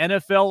can bet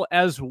NFL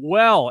as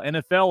well.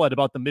 NFL at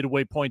about the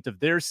midway point of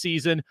their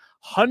season.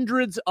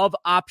 Hundreds of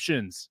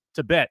options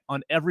to bet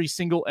on every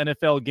single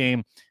NFL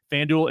game.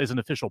 FanDuel is an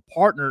official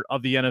partner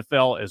of the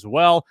NFL as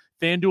well.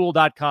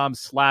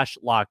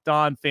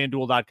 FanDuel.com/lockedon,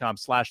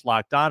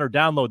 FanDuel.com/lockedon, or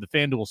download the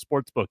FanDuel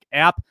Sportsbook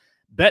app.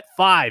 Bet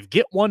 5,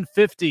 get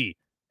 $150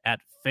 at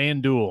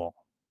FanDuel.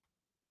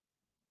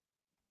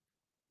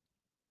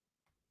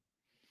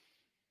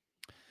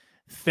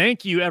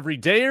 Thank you,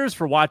 everydayers,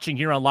 for watching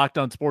here on Locked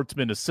On Sports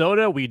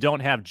Minnesota. We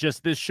don't have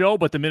just this show,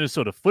 but the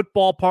Minnesota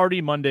Football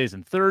Party Mondays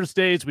and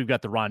Thursdays. We've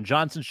got the Ron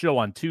Johnson Show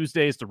on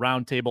Tuesdays, the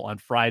Roundtable on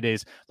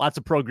Fridays. Lots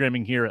of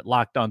programming here at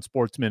Locked On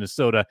Sports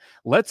Minnesota.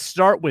 Let's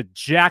start with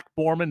Jack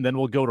Borman, then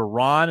we'll go to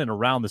Ron and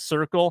around the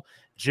circle.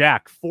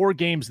 Jack, 4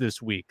 games this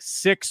week: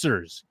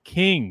 Sixers,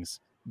 Kings,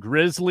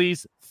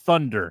 Grizzlies,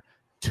 Thunder.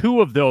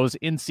 2 of those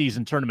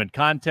in-season tournament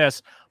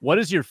contests. What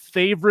is your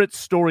favorite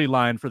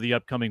storyline for the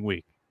upcoming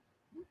week?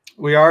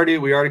 We already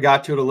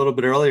got to it a little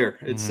bit earlier.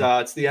 It's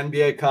the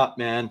NBA Cup,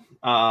 man.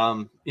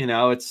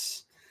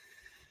 It's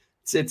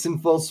in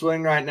full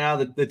swing right now.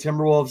 The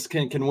Timberwolves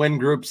can win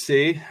Group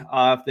C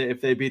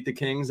if they beat the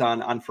Kings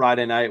on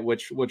Friday night,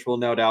 which will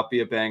no doubt be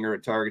a banger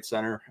at Target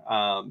Center.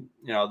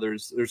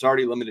 There's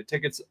already limited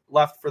tickets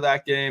left for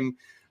that game.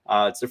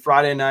 It's a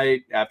Friday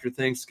night after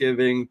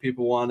Thanksgiving.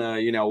 People want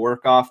to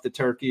work off the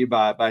turkey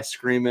by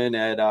screaming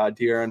at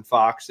De'Aaron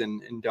Fox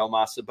and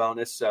Domas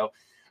Sabonis. So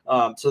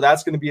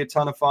that's going to be a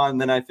ton of fun.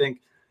 Then I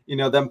think,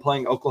 them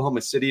playing Oklahoma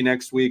City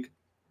next week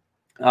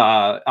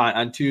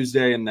on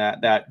Tuesday in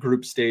that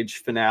group stage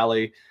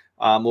finale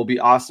will be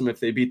awesome if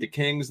they beat the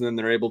Kings, and then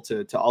they're able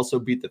to also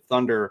beat the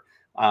Thunder.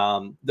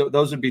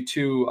 Those would be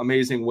 2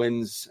 amazing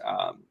wins,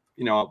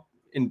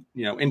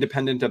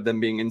 independent of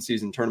them being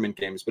in-season tournament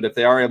games. But if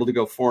they are able to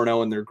go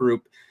 4-0 in their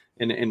group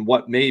in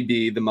what may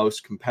be the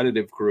most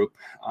competitive group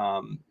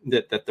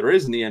that there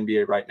is in the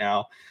NBA right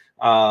now,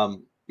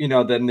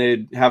 then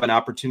they'd have an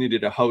opportunity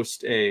to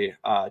host a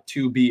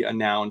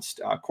to-be-announced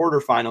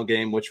quarterfinal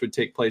game, which would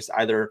take place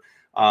either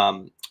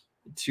in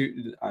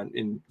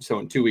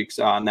 2 weeks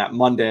on that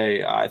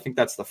Monday. I think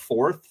that's the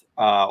 4th,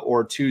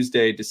 or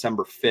Tuesday,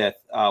 December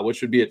 5th,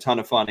 which would be a ton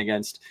of fun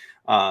against,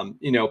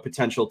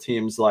 potential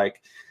teams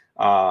like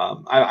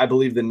I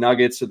believe the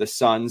Nuggets or the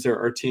Suns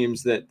are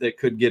teams that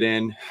could get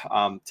in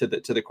to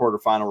the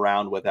quarterfinal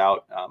round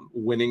without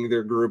winning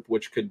their group,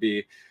 which could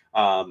be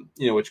a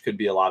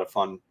lot of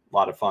fun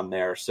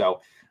there.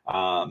 So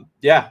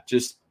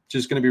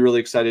just going to be really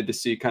excited to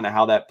see kind of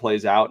how that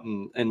plays out.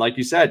 And like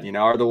you said,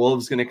 are the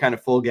Wolves going to kind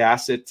of full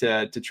gas it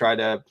to try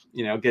to,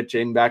 get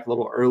Jaden back a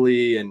little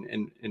early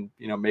and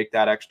make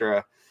that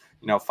extra,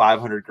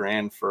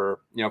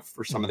 $500,000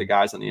 for some of the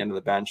guys on the end of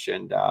the bench,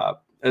 and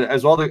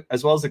as well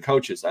as the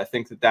coaches. I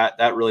think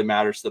that really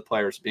matters to the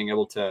players, being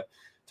able to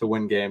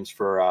win games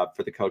for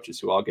the coaches,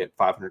 who all get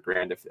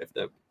 $500,000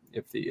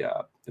 if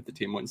the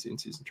team wins the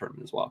in-season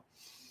tournament as well.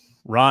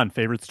 Ron,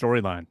 favorite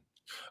storyline?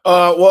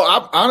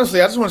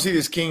 Honestly, I just want to see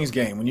this Kings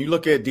game. When you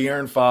look at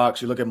De'Aaron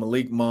Fox, you look at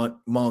Malik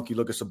Monk, you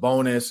look at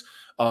Sabonis.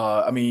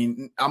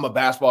 I'm a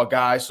basketball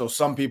guy, so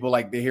some people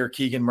they hear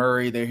Keegan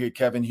Murray, they hear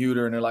Kevin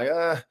Huerter, and they're like,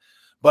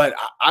 But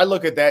I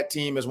look at that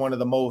team as one of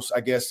the most,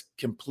 I guess,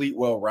 complete,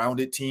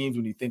 well-rounded teams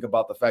when you think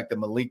about the fact that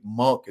Malik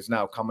Monk is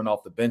now coming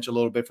off the bench a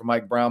little bit for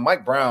Mike Brown.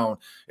 Mike Brown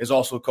is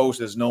also a coach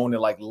that's known to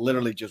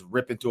literally just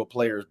rip into a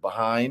player's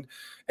behind.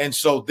 And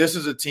so this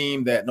is a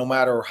team that no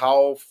matter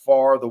how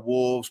far the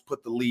Wolves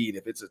put the lead,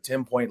 if it's a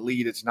 10-point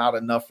lead, it's not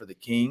enough for the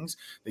Kings.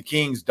 The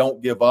Kings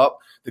don't give up.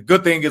 The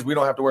good thing is we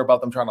don't have to worry about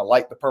them trying to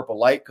light the purple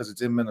light because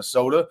it's in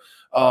Minnesota.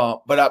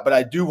 But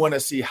I do want to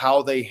see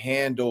how they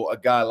handle a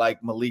guy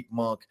like Malik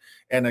Monk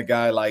and a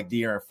guy like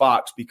De'Aaron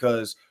Fox,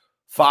 because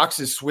Fox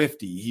is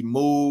swifty. He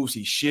moves,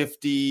 he's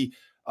shifty.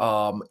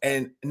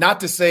 And not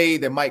to say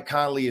that Mike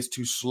Conley is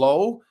too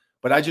slow,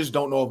 but I just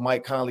don't know if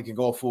Mike Conley can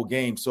go a full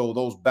game. So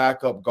those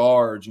backup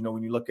guards,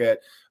 when you look at,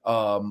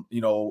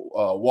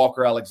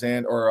 Walker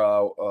Alexander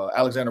or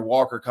Alexander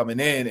Walker coming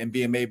in and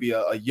being maybe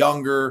a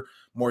younger,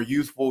 more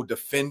youthful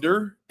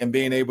defender and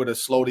being able to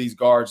slow these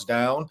guards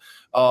down.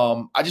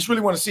 I just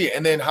really want to see it.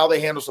 And then how they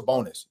handle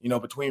Sabonis,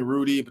 between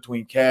Rudy,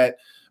 between Cat.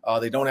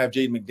 They don't have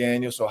Jaden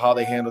McDaniels, so how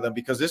they handle them,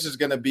 because this is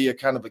going to be a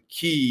kind of a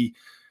key.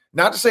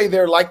 Not to say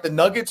they're like the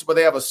Nuggets, but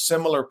they have a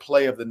similar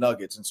play of the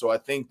Nuggets. And so I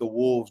think the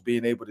Wolves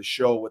being able to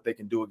show what they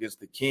can do against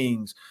the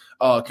Kings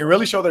can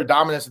really show their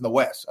dominance in the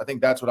West. I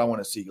think that's what I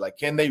want to see.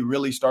 Can they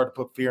really start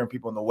to put fear in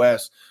people in the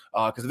West?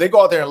 Because if they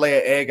go out there and lay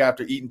an egg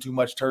after eating too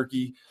much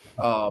turkey,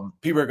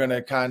 people are going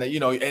to kind of,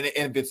 and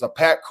if it's a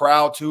packed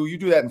crowd too, you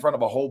do that in front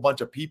of a whole bunch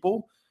of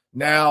people.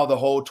 Now the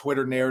whole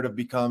Twitter narrative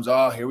becomes,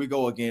 here we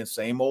go again,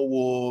 same old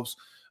Wolves.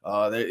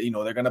 They're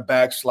going to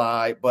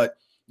backslide. But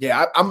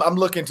yeah, I'm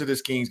looking to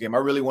this Kings game. I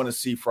really want to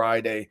see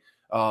Friday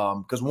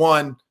because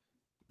one,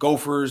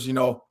 Gophers.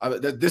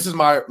 This is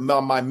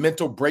my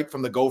mental break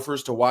from the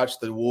Gophers to watch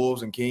the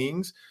Wolves and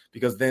Kings,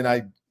 because then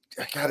I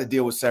got to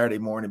deal with Saturday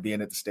morning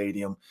being at the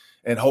stadium,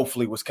 and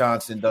hopefully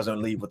Wisconsin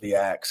doesn't leave with the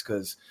axe,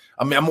 because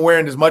I'm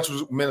wearing as much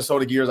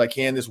Minnesota gear as I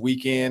can this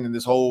weekend and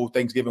this whole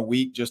Thanksgiving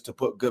week just to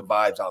put good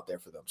vibes out there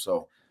for them.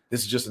 So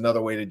this is just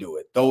another way to do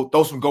it.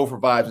 Throw some Gopher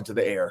vibes into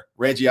the air.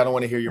 Reggie, I don't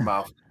want to hear your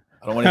mouth.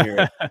 I don't want to hear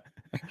it.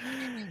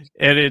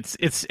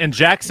 And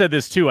Jack said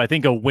this too. I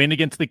think a win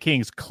against the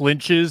Kings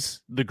clinches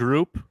the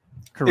group.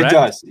 Correct? It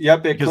does. Yep,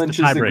 it Because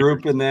clinches the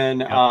group, and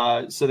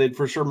then so they'd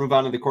for sure move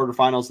on to the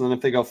quarterfinals. And then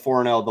if they go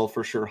 4-0, they'll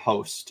for sure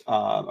host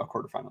a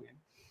quarterfinal game.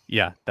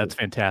 Yeah, that's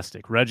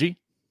fantastic. Reggie?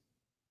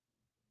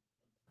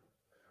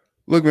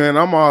 Look, man,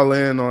 I'm all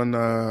in on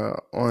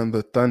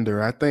the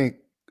Thunder. I think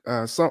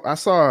I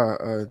saw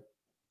a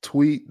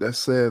tweet that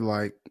said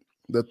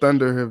the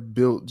Thunder have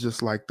built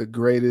just the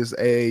greatest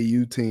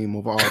AAU team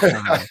of all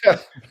time.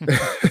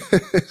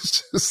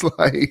 It's just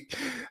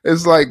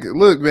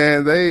look,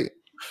 man, they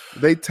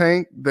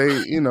tanked.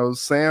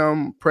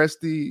 Sam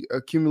Presti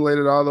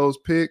accumulated all those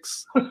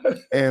picks,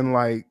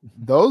 and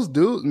those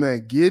dudes,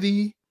 man,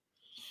 Giddey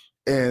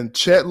and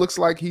Chet looks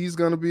like he's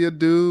gonna be a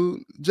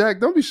dude. Jack,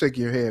 don't be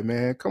shaking your head,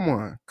 man. Come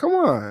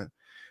on.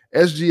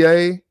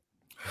 SGA,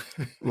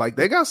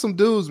 they got some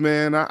dudes,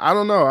 man. I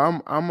don't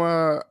know.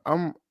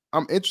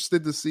 I'm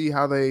interested to see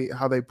how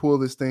they pull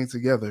this thing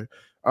together.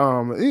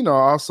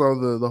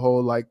 Also the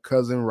whole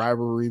cousin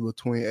rivalry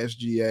between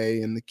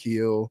SGA and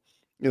Nikhil,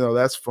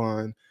 that's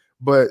fun.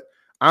 But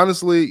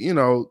honestly,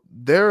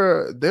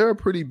 they're a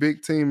pretty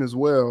big team as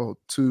well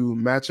to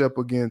match up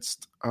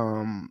against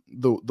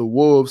the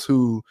Wolves,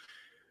 who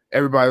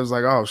everybody was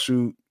like, oh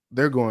shoot,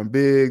 they're going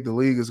big, the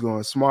league is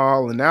going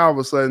small, and now all of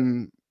a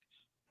sudden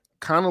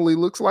Connolly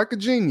looks like a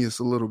genius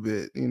a little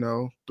bit,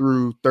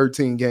 through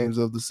 13 games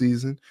of the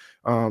season.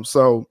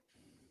 So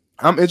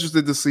I'm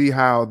interested to see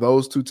how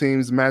those two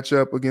teams match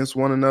up against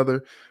one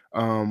another.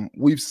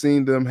 We've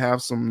seen them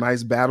have some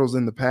nice battles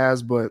in the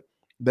past, but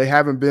they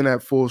haven't been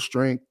at full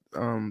strength.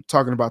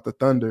 Talking about the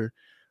Thunder,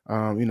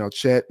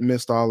 Chet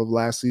missed all of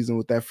last season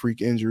with that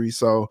freak injury.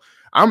 So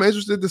I'm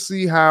interested to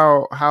see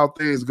how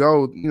things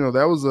go.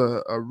 That was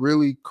a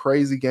really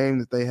crazy game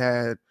that they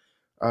had.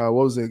 What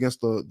was it, against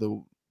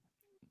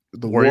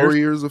the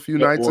Warriors a few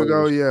nights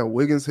ago? Yeah,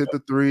 Wiggins hit the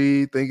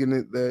three, thinking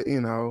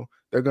that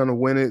they're gonna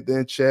win it.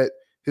 Then Chet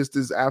hits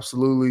this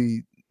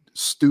absolutely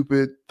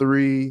stupid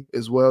three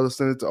as well to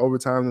send it to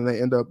overtime, and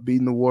they end up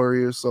beating the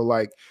Warriors. So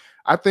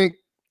I think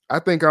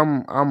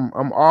I'm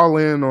all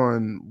in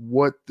on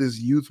what this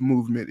youth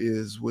movement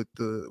is with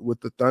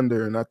the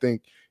Thunder, and I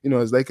think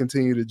as they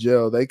continue to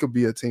gel, they could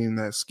be a team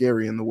that's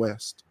scary in the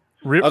West.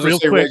 Real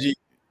quick, Reggie,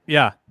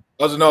 yeah.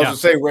 I was going to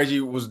say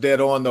Reggie was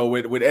dead on, though,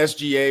 with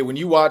SGA. When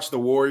you watch the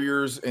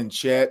Warriors and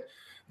Chet,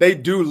 they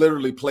do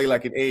literally play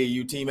like an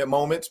AAU team at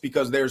moments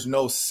because there's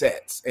no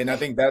sets. And I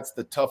think that's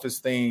the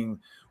toughest thing,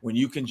 when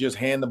you can just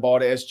hand the ball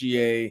to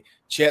SGA.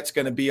 Chet's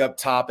going to be up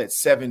top at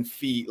 7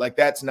 feet.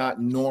 That's not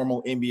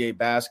normal NBA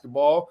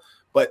basketball.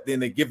 But then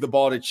they give the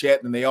ball to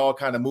Chet, and they all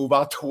kind of move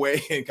out the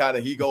way, and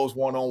he goes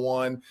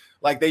one-on-one.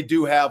 They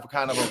do have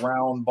kind of a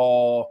round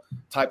ball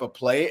type of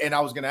play. And I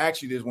was going to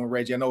ask you this one,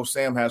 Reggie. I know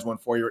Sam has one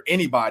for you, or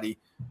anybody.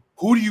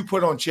 Who do you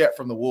put on Chet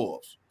from the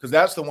Wolves? Because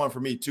that's the one for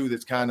me too.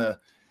 That's kind of,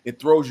 it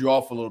throws you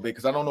off a little bit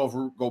because I don't know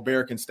if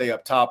Gobert can stay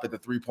up top at the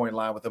 3-point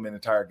line with him an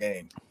entire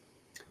game.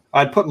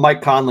 I'd put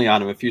Mike Conley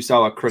on him if you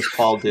saw what Chris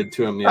Paul did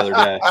to him the other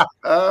day.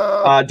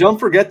 Don't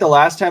forget the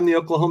last time the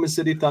Oklahoma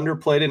City Thunder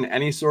played in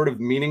any sort of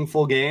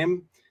meaningful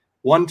game,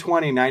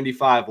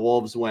 120-95,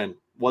 Wolves win.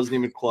 Wasn't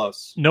even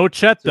close. No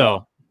Chet,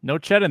 though. No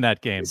Chet in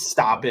that game.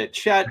 Stop it.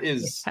 Chet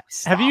is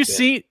 – Have you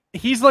seen –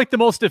 he's like the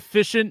most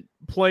efficient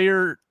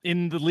player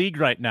in the league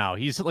right now.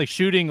 He's like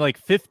shooting like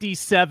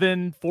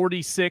 57,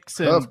 46,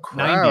 and tough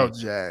crowd,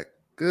 90. Jack.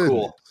 Good.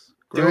 Cool.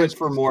 Do it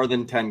for more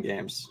than 10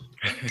 games.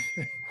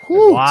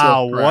 Whew,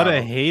 wow, what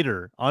a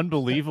hater.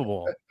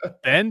 Unbelievable.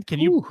 Ben, can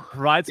you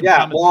provide some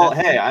comments? Well,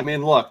 hey, I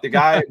mean, look, the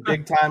guy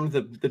big time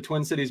the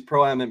Twin Cities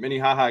Pro-Am at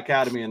Minnehaha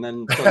Academy and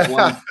then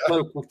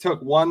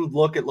took one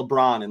look at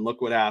LeBron and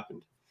look what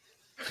happened.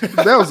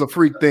 That was a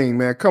freak thing,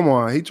 man. Come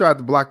on. He tried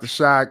to block the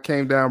shot,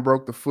 came down,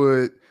 broke the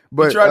foot.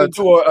 But he tried to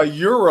do a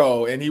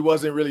Euro, and he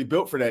wasn't really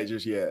built for that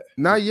just yet.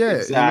 Not yet.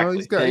 Exactly.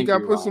 He got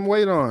to put some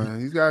weight on.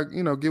 He's got,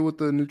 get with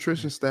the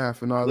nutrition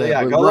staff and all that.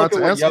 Yeah, but go look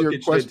at what answer your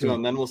Jokic question, did to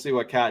him. Then we'll see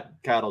what Cat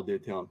will do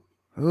to him.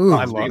 Ooh,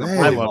 I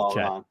love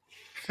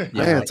Chet.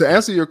 Man, to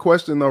answer your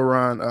question though,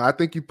 Ron, I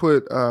think you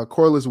put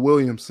Corliss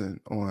Williamson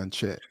on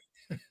Chet.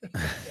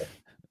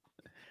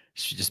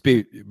 Should just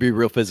be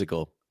real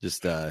physical.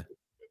 Just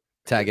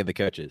tagging the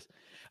coaches.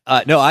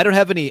 No, I don't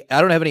have any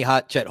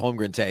hot Chet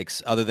Holmgren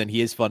takes other than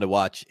he is fun to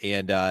watch,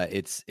 and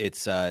it's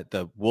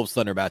the Wolves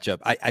Thunder matchup.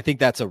 I think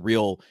that's a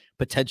real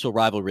potential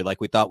rivalry,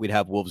 like we thought we'd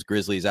have Wolves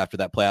Grizzlies after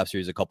that playoff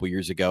series a couple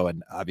years ago,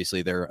 and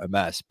obviously they're a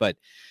mess. But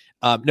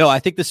no, I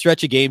think the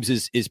stretch of games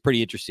is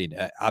pretty interesting.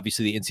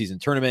 Obviously the in-season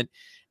tournament.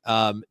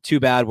 Too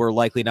bad we're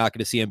likely not going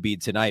to see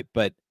Embiid tonight,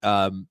 but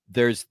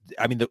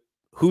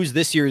who's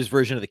this year's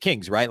version of the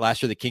Kings, right?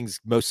 Last year, the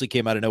Kings mostly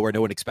came out of nowhere.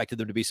 No one expected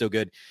them to be so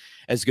good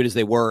as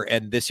they were.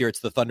 And this year it's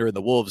the Thunder and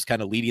the Wolves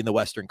kind of leading the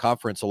Western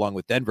Conference along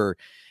with Denver.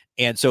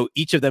 And so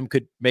each of them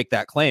could make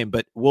that claim,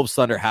 but Wolves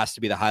Thunder has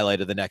to be the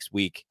highlight of the next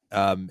week.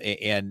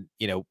 And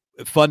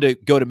fun to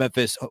go to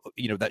Memphis.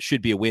 That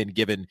should be a win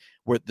given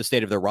where the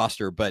state of their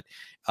roster. But,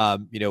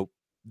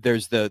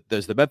 there's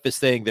the Memphis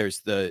thing. There's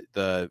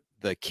the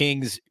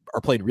Kings are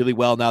playing really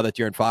well now that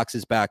De'Aaron Fox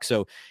is back.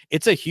 So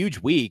it's a huge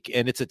week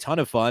and it's a ton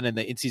of fun. And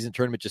the in-season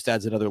tournament just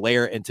adds another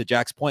layer. And to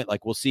Jack's point,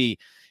 like we'll see,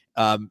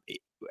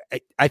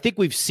 I think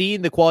we've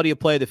seen the quality of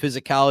play, the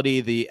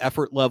physicality, the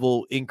effort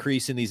level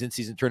increase in these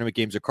in-season tournament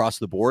games across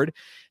the board.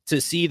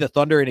 To see the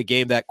Thunder in a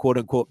game that quote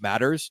unquote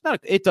matters.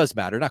 It does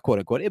matter, not quote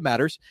unquote, it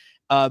matters.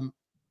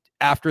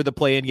 After the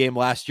play-in game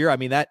last year, I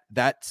mean,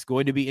 that's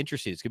going to be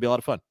interesting. It's gonna be a lot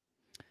of fun.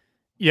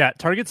 Yeah,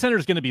 Target Center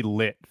is going to be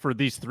lit for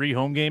these 3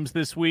 home games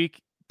this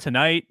week,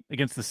 tonight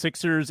against the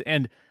Sixers.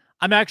 And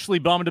I'm actually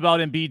bummed about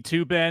Embiid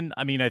too, Ben.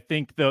 I mean, I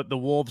think the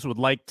Wolves would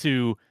like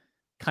to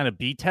kind of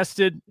be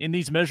tested in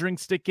these measuring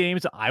stick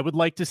games. I would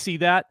like to see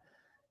that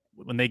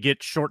when they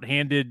get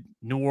shorthanded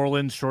New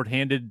Orleans,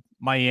 shorthanded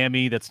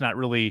Miami. That's not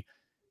really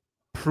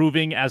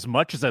proving as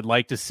much as I'd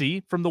like to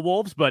see from the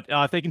Wolves, but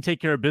if they can take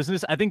care of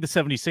business, I think the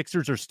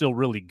 76ers are still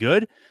really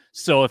good.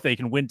 So if they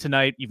can win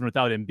tonight, even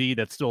without Embiid,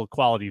 that's still a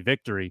quality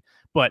victory.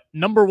 But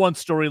number one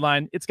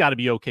storyline, it's got to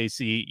be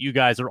OKC. You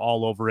guys are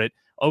all over it.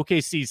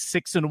 OKC's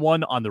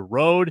 6-1 on the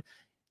road.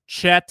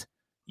 Chet,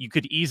 you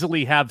could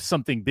easily have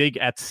something big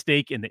at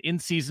stake in the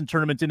in-season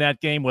tournament in that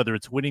game, whether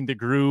it's winning the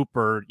group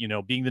or,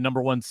 being the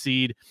number 1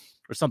 seed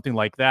or something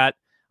like that.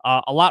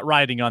 A lot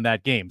riding on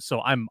that game.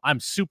 So I'm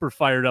super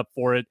fired up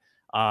for it.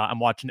 I'm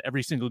watching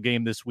every single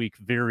game this week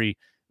very,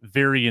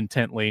 very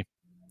intently.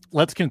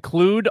 Let's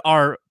conclude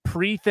our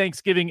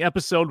pre-Thanksgiving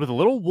episode with a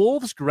little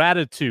Wolves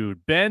gratitude.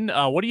 Ben,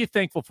 what are you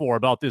thankful for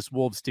about this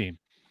Wolves team?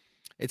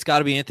 It's got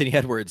to be Anthony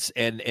Edwards,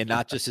 and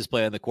not just his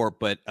play on the court,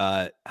 but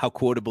how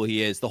quotable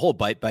he is. The whole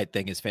bite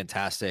thing is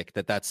fantastic.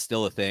 That's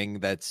still a thing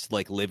that's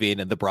like living,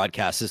 and the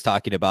broadcast is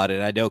talking about it.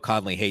 And I know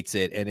Conley hates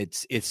it, and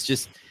it's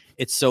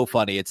so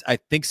funny. I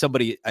think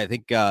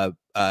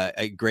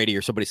Grady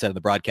or somebody said in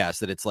the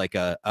broadcast that it's like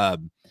a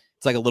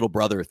little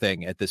brother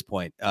thing at this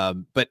point.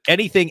 But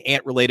anything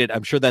Ant related,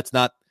 I'm sure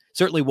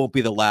certainly won't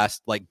be the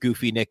last like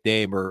goofy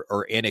nickname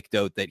or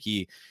anecdote that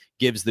he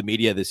gives the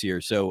media this year.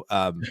 So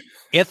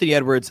Anthony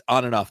Edwards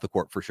on and off the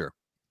court for sure.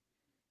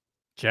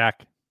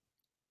 Jack.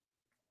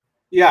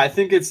 Yeah, I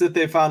think it's that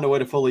they found a way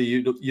to fully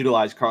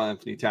utilize Karl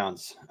Anthony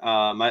Towns.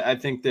 I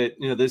think that,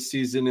 this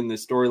season and the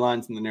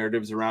storylines and the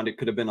narratives around it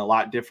could have been a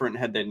lot different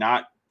had they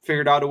not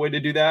figured out a way to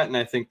do that. And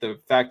I think the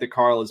fact that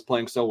Karl is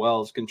playing so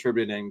well is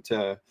contributing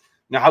to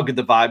how good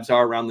the vibes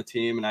are around the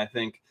team. And I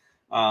think,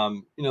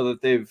 that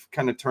they've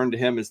kind of turned to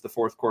him as the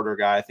fourth quarter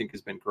guy, I think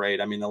has been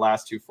great. I mean, the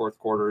last 2 fourth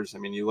quarters, I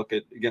mean, you look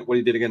at again what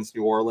he did against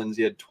New Orleans.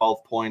 He had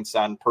 12 points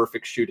on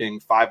perfect shooting,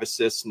 5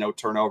 assists, no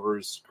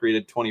turnovers,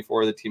 created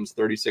 24 of the team's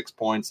 36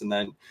 points. And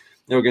then,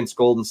 against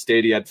Golden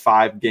State, he had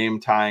 5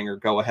 game tying or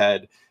go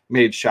ahead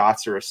made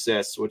shots or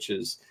assists, which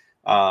is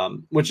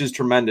which is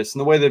tremendous. And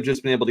the way they've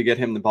just been able to get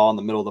him the ball in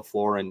the middle of the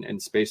floor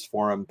and space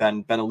for him.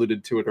 Ben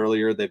alluded to it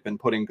earlier. They've been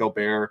putting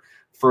Gobert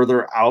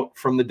further out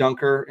from the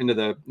dunker into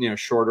the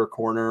shorter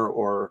corner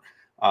or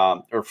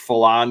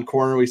full on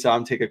corner. We saw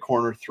him take a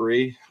corner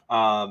three.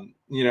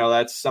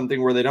 That's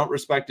something where they don't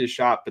respect his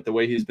shot, but the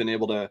way he's been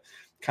able to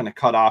kind of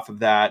cut off of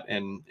that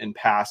and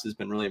pass has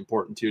been really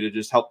important too, to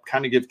just help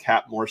kind of give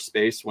Cap more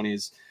space when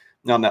he's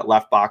on that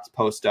left box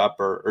post up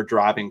or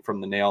driving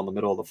from the nail in the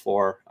middle of the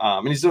floor.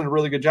 And he's doing a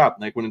really good job.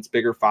 Like when it's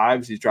bigger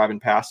fives, he's driving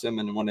past him.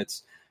 And when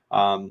it's,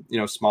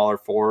 smaller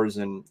fours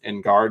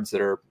and guards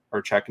that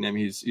are checking him,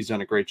 he's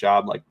done a great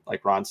job.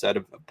 Like Ron said,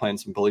 of playing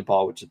some bully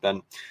ball, which has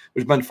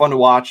been fun to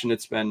watch. And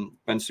it's been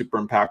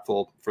super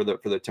impactful for the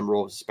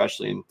Timberwolves,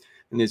 especially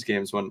in these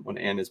games when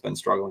Ant has been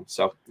struggling.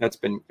 So it's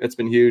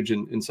been huge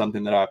and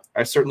something that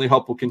I certainly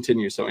hope will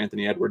continue. So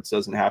Anthony Edwards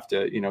doesn't have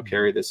to,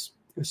 carry this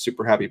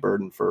super heavy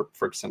burden for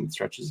extended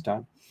stretches of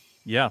time.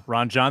 Yeah.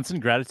 Ron Johnson,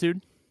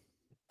 gratitude.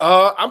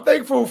 I'm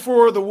thankful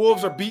for the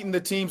Wolves are beating the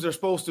teams they're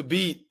supposed to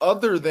beat,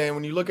 other than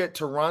when you look at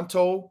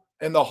Toronto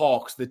and the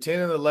Hawks, the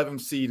 10 and 11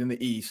 seed in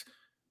the East,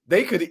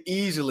 they could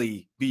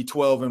easily be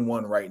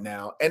 12-1 right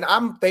now. And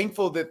I'm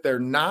thankful that they're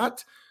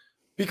not,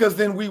 because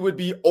then we would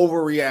be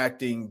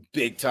overreacting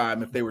big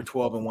time if they were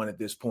 12-1 at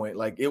this point.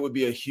 Like, it would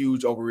be a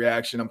huge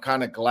overreaction. I'm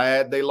kind of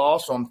glad they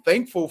lost. So I'm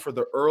thankful for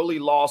the early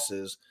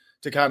losses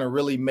to kind of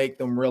really make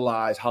them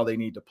realize how they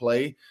need to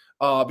play.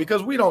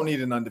 Because we don't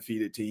need an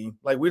undefeated team.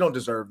 Like, we don't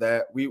deserve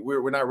that.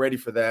 We're not ready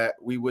for that.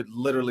 We would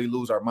literally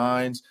lose our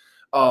minds.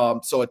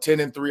 So a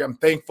 10-3, I'm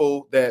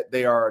thankful that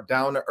they are a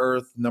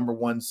down-to-earth number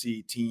 1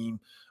 seed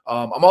team.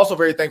 I'm also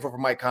very thankful for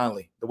Mike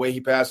Conley, the way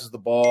he passes the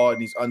ball, and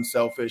he's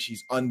unselfish.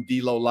 He's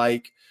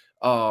un-D'Lo-like.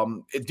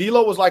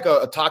 D'Lo was like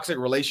a toxic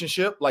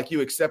relationship. Like, you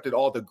accepted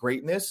all the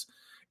greatness,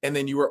 and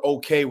then you were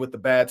okay with the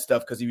bad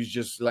stuff because he was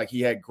just like,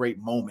 he had great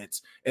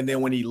moments. And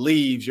then when he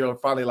leaves, you're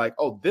finally like,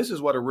 oh, this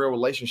is what a real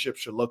relationship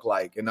should look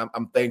like. And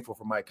I'm thankful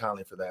for Mike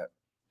Conley for that.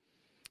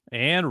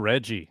 And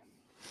Reggie.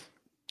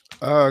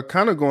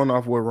 Kind of going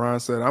off what Ron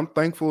said, I'm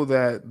thankful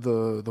that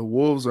the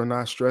Wolves are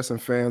not stressing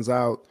fans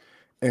out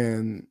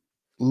and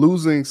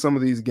losing some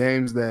of these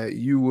games that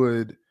you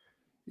would,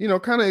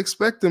 kind of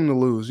expect them to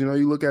lose.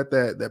 You look at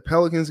that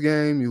Pelicans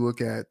game, you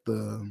look at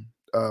the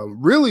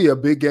really a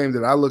big game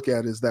that I look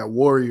at is that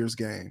Warriors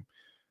game.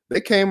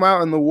 They came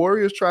out and the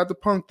Warriors tried to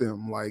punk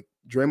them. Like,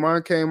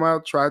 Draymond came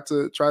out, tried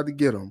to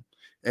get them.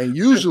 And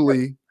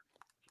usually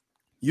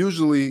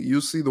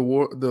you see the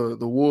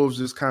Wolves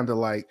just kind of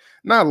like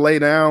not lay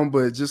down,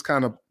 but just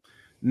kind of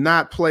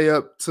not play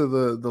up to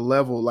the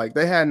level. Like,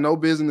 they had no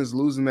business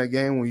losing that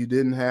game when you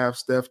didn't have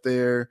Steph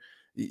there,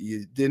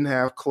 you didn't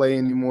have Clay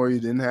anymore, you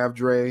didn't have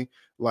Dre.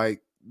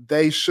 Like,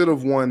 they should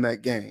have won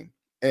that game.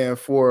 And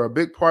for a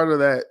big part of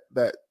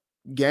that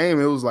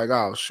game, it was like,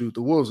 oh shoot,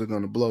 the Wolves are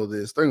going to blow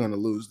this. They're going to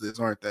lose this,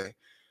 aren't they?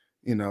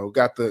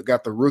 Got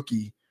the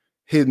rookie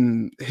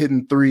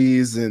hitting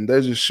threes, and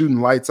they're just shooting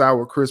lights out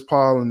with Chris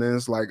Paul. And then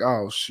it's like,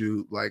 oh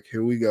shoot, like,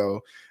 here we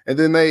go. And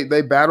then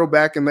they battle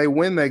back and they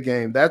win that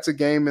game. That's a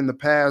game in the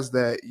past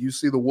that you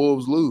see the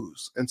Wolves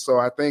lose. And so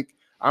I think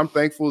I'm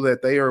thankful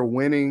that they are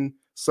winning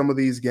some of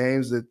these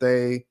games that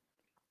they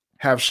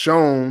have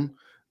shown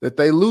that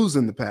they lose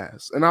in the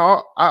past. And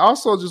I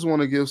also just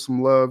want to give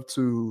some love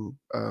to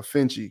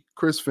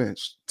Chris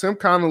Finch. Tim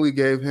Connolly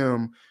gave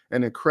him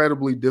an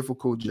incredibly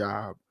difficult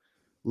job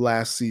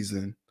last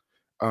season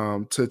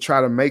to try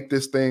to make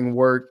this thing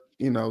work.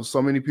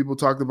 So many people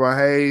talked about,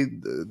 hey,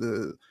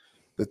 the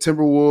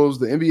Timberwolves,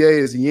 the NBA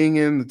is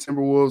yinging, the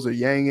Timberwolves are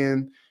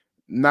yanging,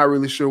 not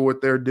really sure what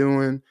they're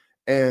doing.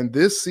 And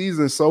this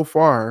season so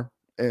far,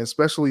 and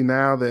especially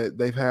now that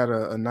they've had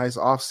a nice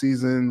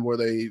offseason where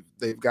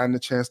they've gotten a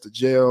chance to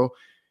gel,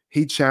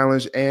 he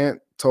challenged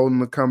Ant, told him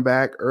to come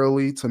back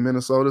early to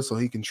Minnesota so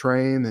he can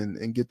train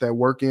and get that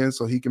work in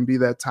so he can be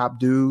that top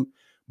dude.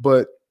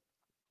 But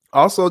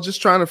also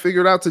just trying to figure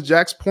it out, to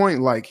Jack's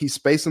point, like, he's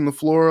spacing the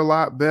floor a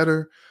lot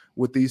better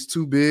with these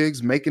two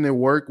bigs, making it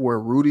work where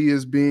Rudy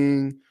is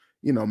being,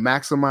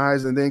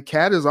 maximized. And then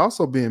Cat is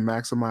also being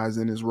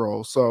maximized in his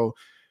role. So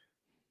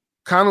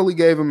Connolly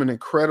gave him an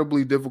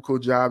incredibly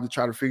difficult job to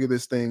try to figure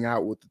this thing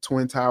out with the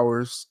Twin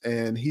Towers,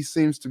 and he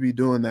seems to be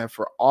doing that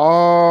for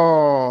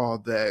all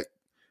that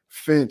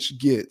Finch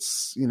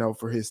gets,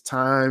 for his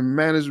time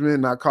management,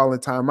 not calling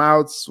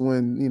timeouts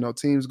when,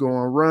 teams go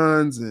on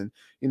runs. And,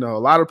 a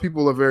lot of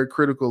people are very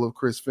critical of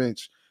Chris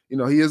Finch.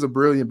 He is a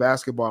brilliant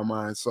basketball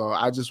mind, so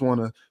I just want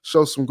to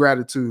show some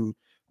gratitude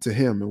to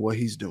him and what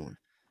he's doing.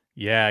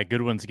 Yeah,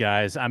 good ones,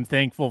 guys. I'm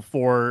thankful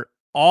for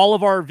all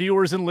of our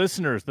viewers and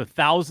listeners, the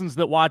thousands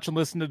that watch and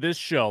listen to this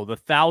show, the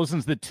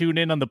thousands that tune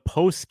in on the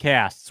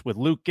postcasts with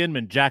Luke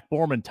Ginman, Jack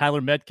Borman,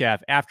 Tyler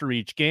Metcalf after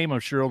each game. I'm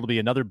sure it'll be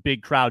another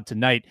big crowd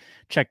tonight.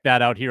 Check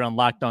that out here on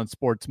Locked On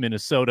Sports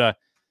Minnesota.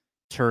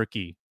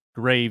 Turkey,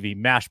 gravy,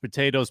 mashed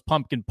potatoes,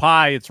 pumpkin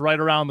pie. It's right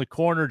around the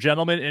corner,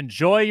 gentlemen.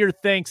 Enjoy your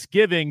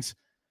Thanksgivings.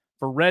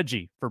 For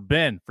Reggie, for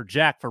Ben, for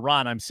Jack, for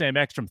Ron, I'm Sam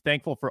Ekstrom.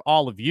 Thankful for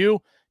all of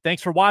you.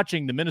 Thanks for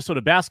watching the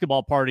Minnesota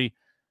Basketball Party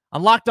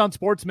on Locked On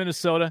Sports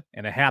Minnesota,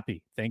 and a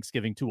happy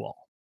Thanksgiving to all.